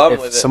So a problem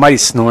if with it.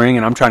 somebody's snoring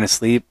and I'm trying to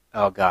sleep,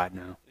 oh god,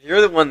 no.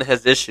 You're the one that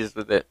has issues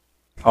with it.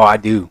 Oh, I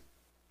do.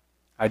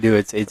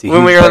 It's a When huge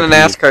we were on the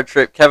pet peeve. NASCAR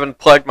trip, Kevin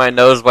plugged my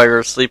nose while we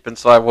were sleeping,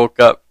 so I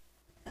woke up.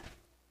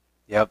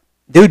 Yep.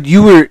 Dude,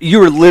 you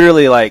were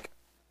literally like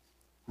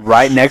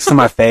right next to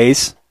my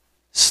face,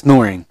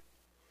 snoring.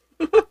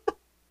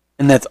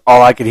 And that's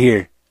all I could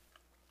hear.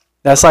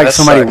 That's like That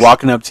somebody sucks.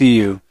 walking up to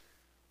you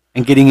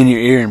and getting in your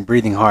ear and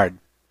breathing hard.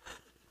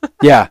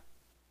 Yeah.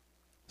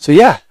 So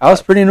yeah, I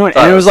was pretty annoyed.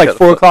 Thought And it it was was like kinda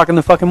 4 fun. o'clock in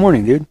the fucking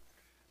morning, dude.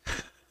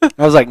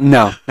 I was like,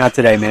 no, not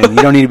today, man. You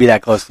don't need to be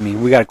that close to me.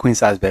 We got a queen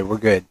size bed. We're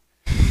good.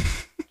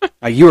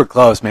 Like you were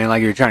close, man.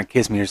 Like you were trying to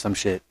kiss me or some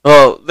shit.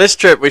 Well, this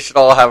trip we should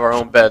all have our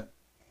own bed.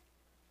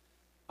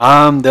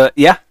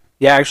 Yeah,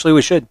 actually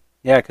we should.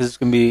 Yeah, because it's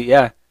gonna be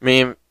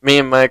Me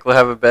and Mike will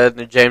have a bed, and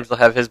then James will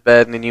have his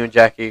bed, and then you and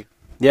Jackie.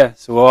 Yeah,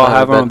 so we'll all I'll have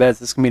have a our own bed. beds.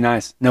 This is gonna be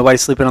nice.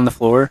 Nobody's sleeping on the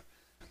floor.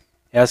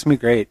 Yeah, it's gonna be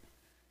great.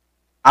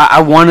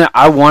 I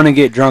wanna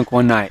get drunk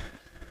one night.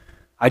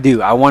 I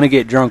do. I wanna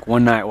get drunk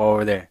one night while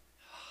we're there.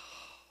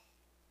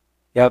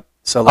 Yep.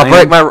 So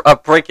I'll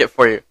break it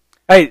for you.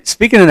 Hey,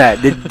 speaking of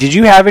that, did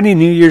you have any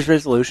New Year's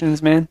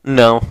resolutions, man?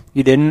 No,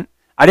 You didn't.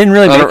 I didn't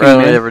really I make don't any.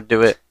 really man. ever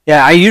do it.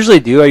 Yeah, I usually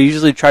do. I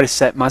usually try to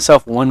set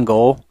myself one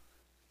goal,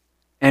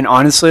 and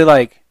honestly,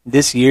 like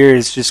this year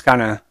is just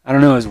kind of I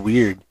don't know. It's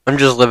weird. I'm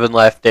just living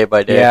life day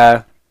by day.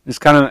 Yeah, it's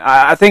kind of.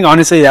 I think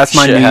honestly, that's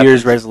my Shit New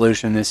Year's happens.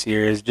 resolution this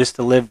year is just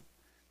to live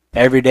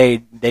every day,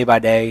 day by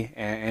day,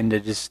 and to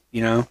just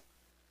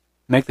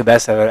make the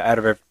best out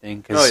of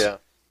everything. Oh 'Cause yeah.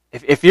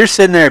 if you're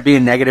sitting there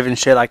being negative and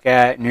shit like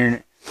that,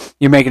 and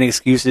you're making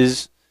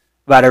excuses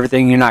about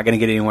everything, you're not gonna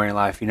get anywhere in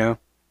life.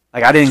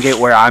 Like I didn't get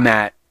where I'm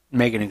at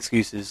making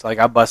excuses. Like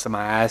I busted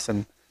my ass,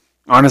 and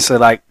honestly,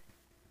 like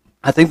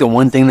I think the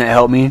one thing that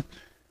helped me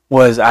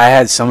was I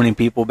had so many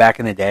people back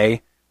in the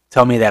day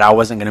tell me that I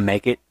wasn't gonna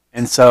make it,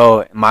 and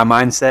so my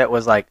mindset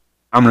was like,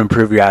 I'm gonna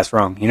prove your ass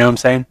wrong. You know what I'm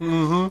saying?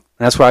 Mm-hmm.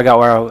 That's where I got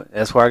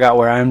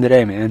where I am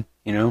today, man.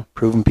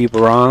 Proving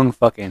people wrong,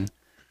 fucking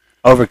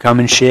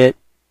overcoming shit.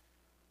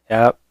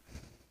 Yep.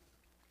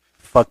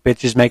 Fuck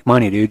bitches, make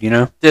money, dude.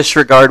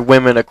 Disregard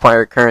women,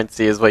 acquire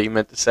currency is what you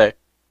meant to say.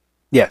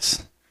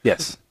 Yes,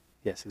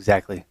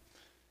 exactly.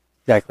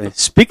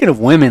 Speaking of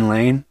women,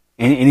 Lane,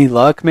 any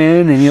luck,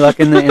 man? Any luck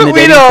in the We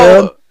dating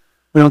don't. field?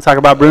 We don't talk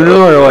about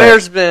Bruno or what?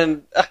 There's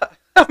been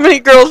how many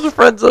girls have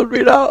friend zoned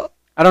me now?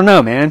 I don't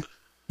know, man.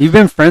 You've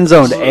been friend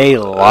zoned a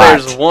lot.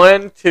 There's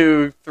 1,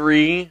 2,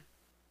 3,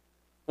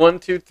 1,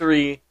 2,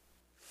 3,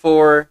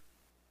 4,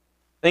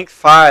 I think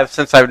 5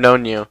 since I've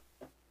known you.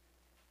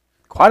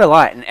 Quite a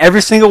lot, and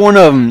every single one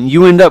of them,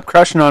 you end up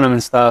crushing on them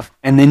and stuff,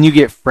 and then you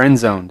get friend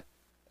zoned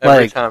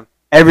Every Like, time.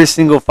 every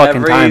single fucking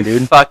Every time,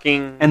 dude.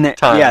 fucking And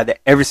time.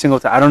 every single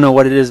time. I don't know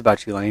what it is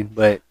about you, Lane,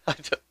 but I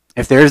don't-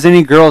 if there's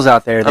any girls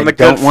out there I'm a that good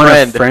don't want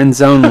friend. to friend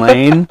zone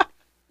Lane,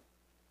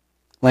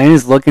 Lane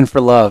is looking for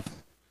love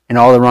in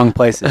all the wrong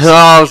places. Oh,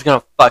 I was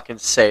gonna fucking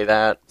say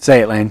that.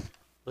 Say it, Lane.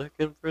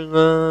 Looking for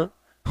love.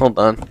 Hold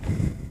on.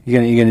 You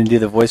gonna do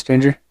the voice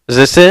changer? Is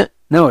this it?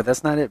 No,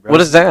 that's not it, bro.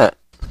 What is that?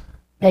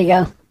 There you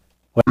go.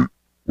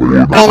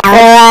 Been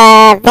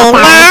on the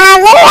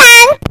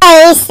wrong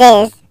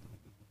places.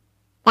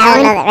 Now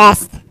we know the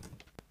rest.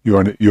 You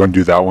want to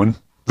do that one?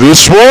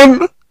 This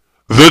one,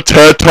 the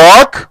TED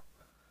Talk,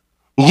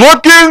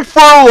 looking for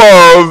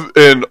love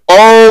in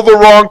all the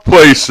wrong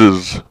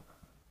places.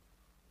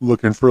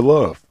 Looking for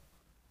love.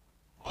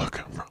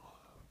 Looking for love.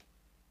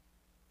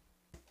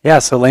 Yeah,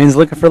 so Lane's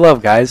looking for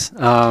love, guys.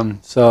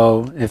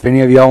 So if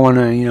any of y'all want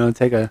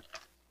to,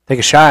 take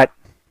a shot,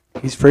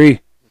 he's free.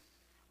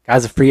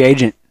 Guy's a free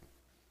agent.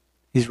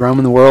 He's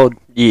roaming the world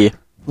Yeah.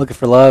 looking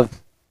for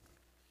love.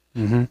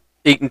 Mm-hmm.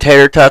 Eating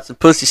tater tots and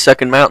pussy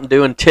sucking Mountain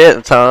Dew and tit.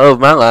 That's how I live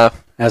my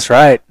life. That's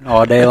right,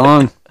 all day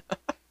long.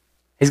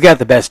 He's got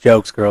the best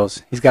jokes,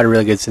 girls. He's got a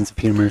really good sense of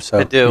humor. So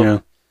I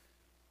do.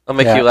 I'll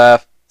make Yeah. you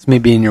laugh. It's me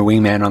being your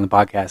wingman on the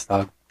podcast,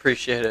 dog.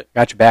 Appreciate it.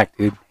 Got your back,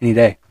 dude. Any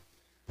day.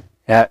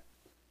 Yeah,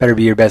 better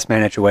be your best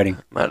man at your wedding.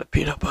 I'm out of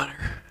peanut butter.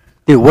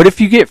 Dude, what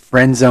if you get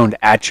friend zoned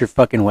at your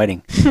fucking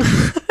wedding?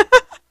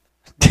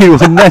 Dude,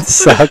 wouldn't that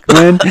suck,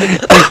 man?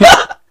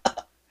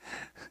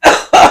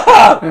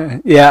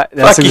 Yeah,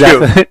 that's Fuck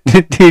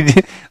exactly.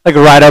 Dude, like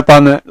right up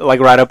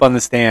on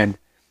the stand,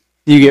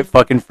 you get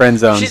fucking friend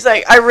zoned. She's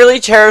like, I really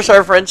cherish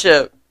our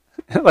friendship.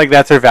 Like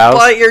that's her vows.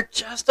 But you're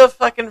just a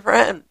fucking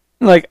friend.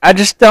 Like I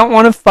just don't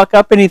want to fuck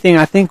up anything.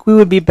 I think we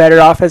would be better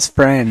off as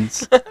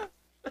friends.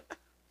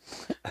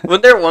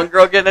 Wasn't there one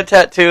girl getting a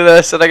tattoo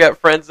that said I got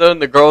friend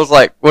zoned? The girl was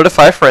like, what if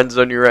I friend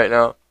zone you right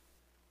now?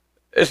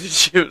 And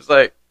she was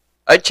like,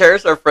 I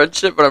cherish our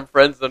friendship, but I'm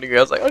friend zoning you.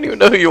 I was like, I don't even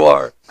know who you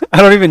are.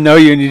 I don't even know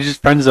you, and you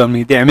just friend zone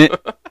me. Damn it.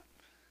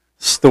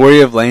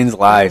 Story of Lane's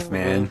life,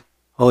 man.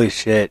 Holy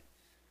shit,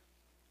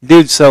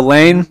 dude. So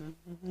Lane,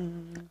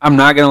 I'm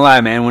not gonna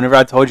lie, man. Whenever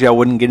I told you I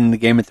wouldn't get into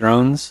Game of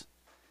Thrones,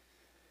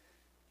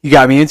 you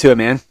got me into it,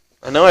 man.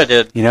 I know I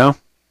did. You know?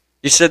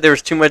 You said there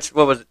was too much,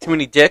 what was it, too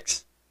many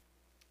dicks?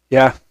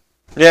 Yeah.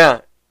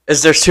 Yeah.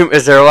 Is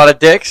there a lot of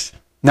dicks?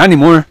 Not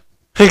anymore.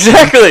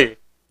 Exactly.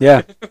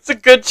 Yeah. It's a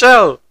good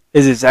show.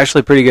 It's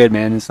actually pretty good,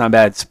 man. It's not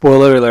bad.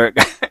 Spoiler alert,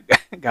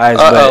 guys.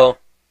 Uh-oh. But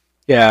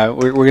yeah,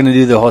 we're going to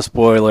do the whole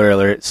spoiler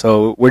alert.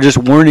 So we're just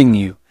warning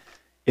you.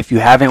 If you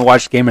haven't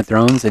watched Game of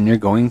Thrones and you're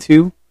going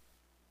to,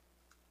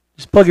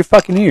 just plug your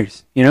fucking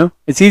ears, you know?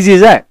 It's easy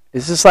as that.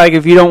 It's just like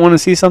if you don't want to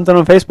see something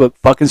on Facebook,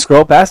 fucking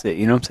scroll past it,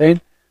 you know what I'm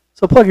saying?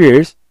 So plug your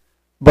ears.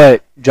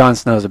 But Jon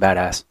Snow's a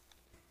badass.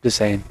 Just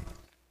saying.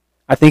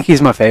 I think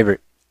he's my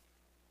favorite.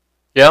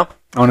 Yeah?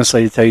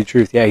 Honestly, to tell you the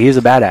truth. Yeah, he's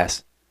a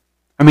badass.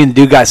 I mean, the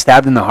dude got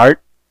stabbed in the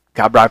heart,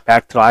 got brought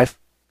back to life.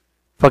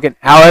 Fucking,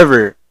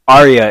 however,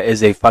 Arya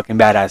is a fucking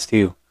badass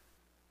too.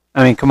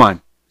 I mean, come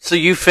on. So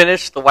you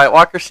finished the White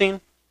Walker scene?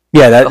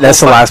 Yeah, that's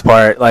the whole fight? last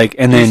part. Like,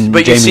 and then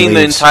But Jamie you've seen the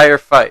leaves. entire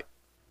fight.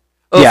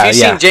 Oh, Yeah, if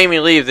you've yeah. seen Jamie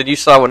leave, then you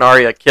saw when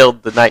Arya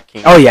killed the Night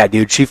King. Oh yeah,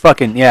 dude, she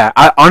fucking yeah.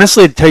 I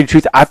honestly, to tell you the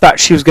truth, I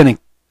thought she was gonna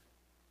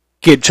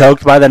get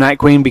choked by the Night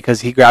Queen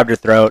because he grabbed her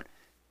throat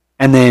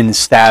and then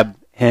stab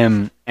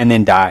him and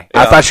then die.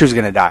 I Yeah. thought she was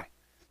gonna die.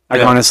 Like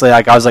Yeah. honestly,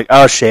 like I was like,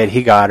 oh shit,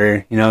 he got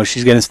her. You know,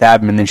 she's gonna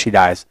stab him and then she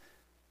dies.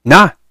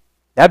 Nah,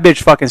 that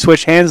bitch fucking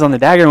switched hands on the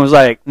dagger and was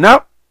like,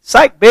 nope,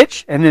 psych,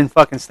 bitch, and then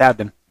fucking stabbed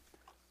him.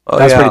 Oh,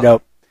 That's yeah. pretty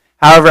dope.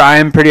 However, I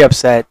am pretty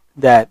upset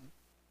that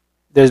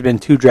there's been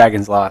 2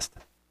 dragons lost.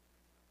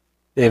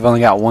 They've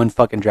only got 1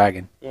 fucking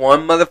dragon.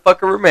 One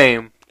motherfucker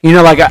remain. You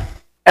know, like,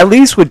 at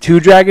least with 2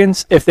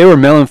 dragons, if they were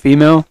male and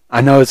female,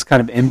 I know it's kind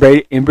of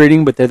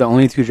inbreeding, but they're the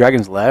only 2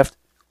 dragons left.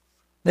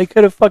 They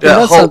could have fucking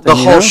done something, The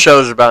you whole know?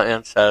 show's about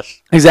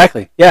incest.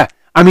 Exactly, yeah.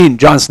 I mean,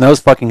 Jon Snow's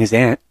fucking his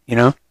aunt, you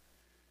know?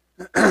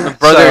 And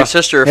brother So, and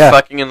sister are yeah.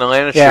 fucking in the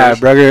Lannisters. Yeah,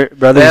 brother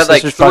They and had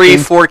like sisters 3,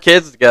 fucking. 4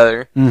 kids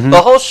together. Mhm.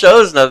 The whole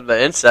show's nothing but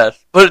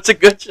incest, but it's a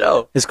good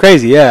show. It's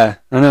crazy, yeah.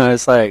 I know,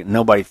 it's like,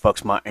 nobody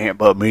fucks my aunt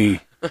but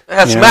me.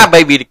 That's Yeah. my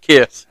baby to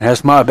kiss.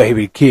 That's my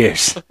baby to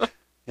kiss.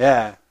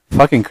 Yeah.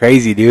 Fucking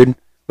crazy, dude.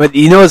 But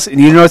you know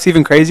what's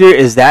even crazier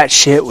is that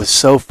shit was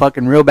so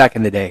fucking real back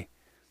in the day.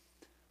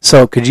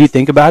 So could you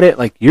think about it?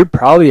 Like you're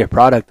probably a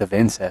product of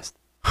incest.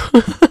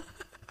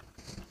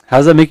 How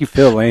does that make you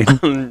feel, Lane?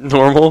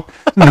 Normal.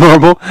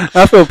 Normal?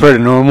 I feel pretty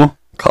normal.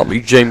 Call me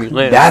Jamie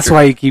Lannister. That's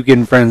why you keep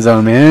getting friend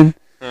zone, man.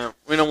 Yeah,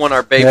 we don't want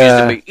our babies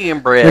Yeah. to be eating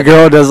The bread.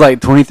 girl does like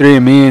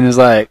 23andMe and is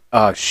like,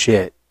 oh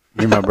shit,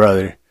 you're my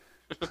brother.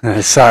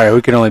 Sorry,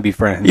 we can only be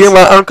friends. You're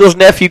my uncle's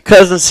nephew,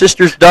 cousin,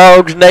 sister's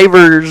dog's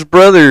neighbor's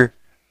brother.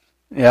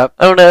 Yep.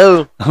 Oh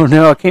no. Oh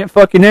no, I can't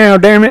fuck you now,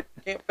 damn it.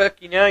 Can't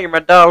fuck you now, you're my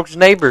dog's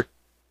neighbor.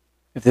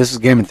 If this was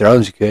Game of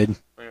Thrones, you could.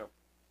 Yeah.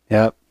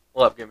 Yep.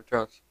 Love Game of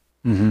Thrones.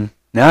 Mm-hmm.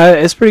 No,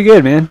 it's pretty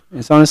good, man.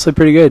 It's honestly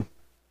pretty good.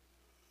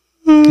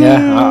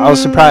 Yeah, I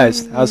was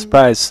surprised.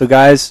 So,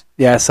 guys,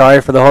 yeah, sorry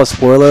for the whole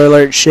spoiler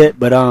alert shit,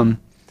 but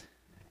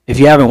if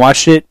you haven't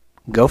watched it,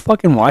 go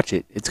fucking watch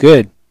it. It's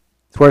good.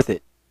 It's worth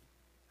it.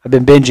 I've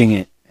been binging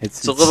it.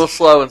 It's a little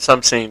slow in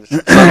some scenes. Some,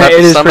 It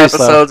is some pretty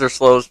slow. episodes are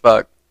slow as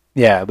fuck.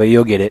 Yeah, but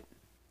you'll get it.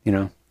 You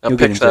know, It you'll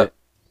get picks into up.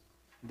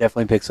 it.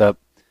 Definitely picks up.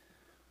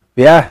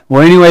 Yeah.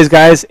 Well, anyways,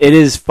 guys, it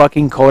is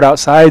fucking cold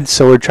outside,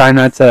 so we're trying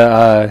not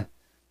to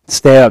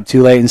stay up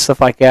too late and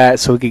stuff like that,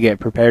 so we could get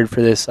prepared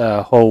for this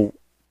whole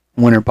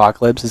winter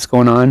apocalypse that's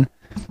going on.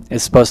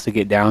 It's supposed to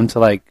get down to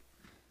like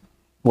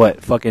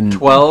what fucking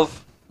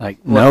 12.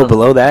 Like no,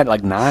 below that,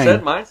 like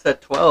 9. Mine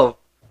said 12.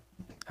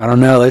 I don't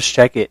know. Let's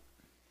check it.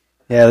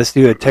 Yeah, let's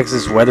do a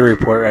Texas weather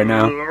report right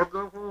now.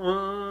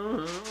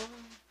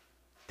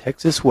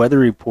 Texas weather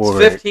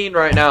report. It's 15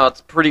 right now.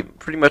 It's pretty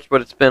much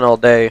what it's been all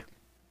day.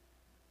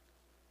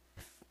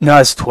 No,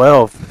 it's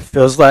 12.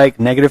 Feels like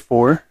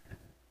 -4.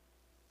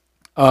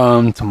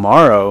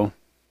 Tomorrow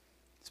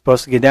it's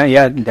supposed to get down.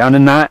 Yeah, down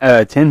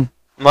to 10.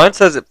 Mine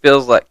says it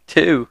feels like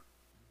 2.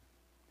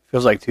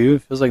 Feels like 2.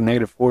 It feels like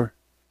 -4.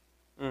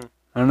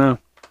 I don't know.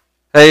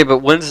 Hey, but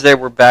Wednesday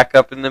we're back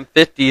up in them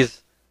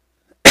 50s.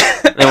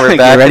 And we're Get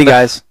back ready, in the-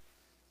 guys.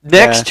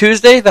 Next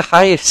Tuesday, the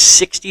high is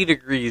 60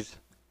 degrees.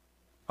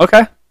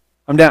 Okay,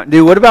 I'm down,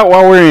 dude. What about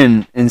while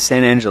we're in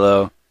San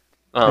Angelo?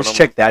 I don't Let's know.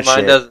 check that Mine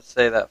shit. doesn't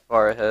say that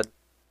far ahead.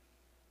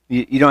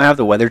 You don't have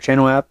the Weather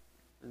Channel app?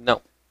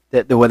 No.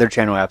 The Weather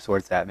Channel app's where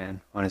it's at, man.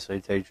 Honestly,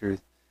 to tell you the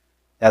truth,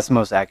 that's the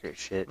most accurate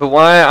shit. But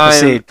why Let's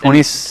see, I'm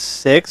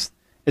 26th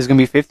is gonna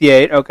be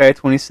 58. Okay,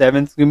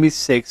 27th is gonna be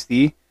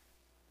 60.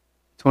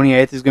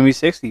 28th is gonna be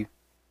 60.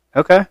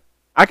 Okay,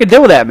 I could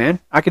deal with that, man.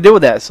 I could deal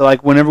with that. So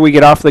like, whenever we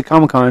get off the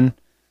Comic-Con,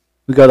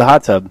 we go to the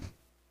hot tub.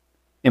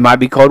 It might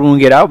be cold when we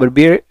get out, but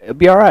it'll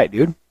be all right,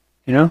 dude.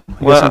 You know,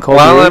 we get some cold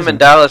while beers I'm in and-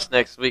 Dallas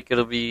next week,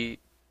 it'll be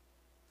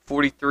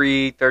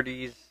 43,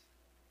 30s.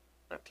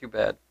 Not too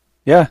bad.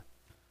 Yeah.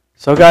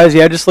 So guys,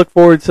 yeah, just look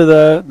forward to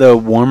the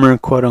warmer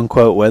quote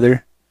unquote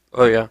weather.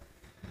 Oh yeah.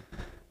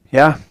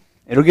 Yeah,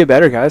 it'll get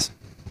better, guys.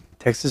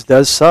 Texas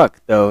does suck,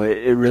 though.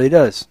 It really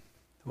does.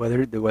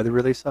 The weather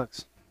really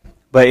sucks.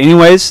 But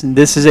anyways,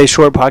 this is a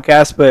short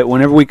podcast, but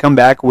whenever we come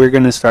back, we're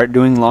going to start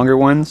doing longer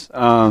ones.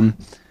 As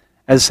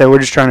I said, we're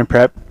just trying to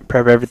prep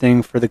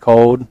everything for the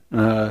cold,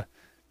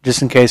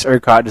 just in case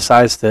ERCOT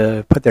decides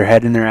to put their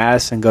head in their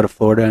ass and go to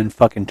Florida and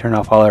fucking turn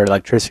off all our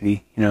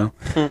electricity, you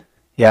know?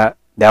 Yeah,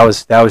 that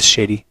was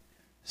shitty.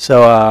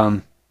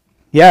 So,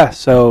 yeah,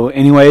 so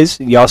anyways,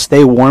 y'all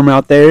stay warm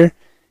out there,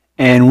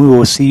 and we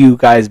will see you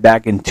guys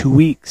back in 2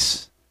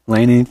 weeks.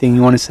 Lane, anything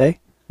you want to say?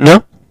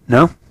 No.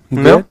 No? You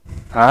No. good?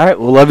 All right.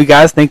 Well, love you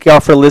guys. Thank y'all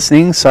for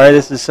listening. Sorry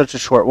this is such a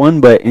short one,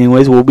 but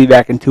anyways, we'll be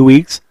back in 2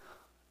 weeks.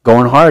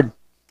 Going hard.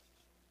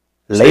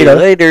 See you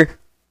later.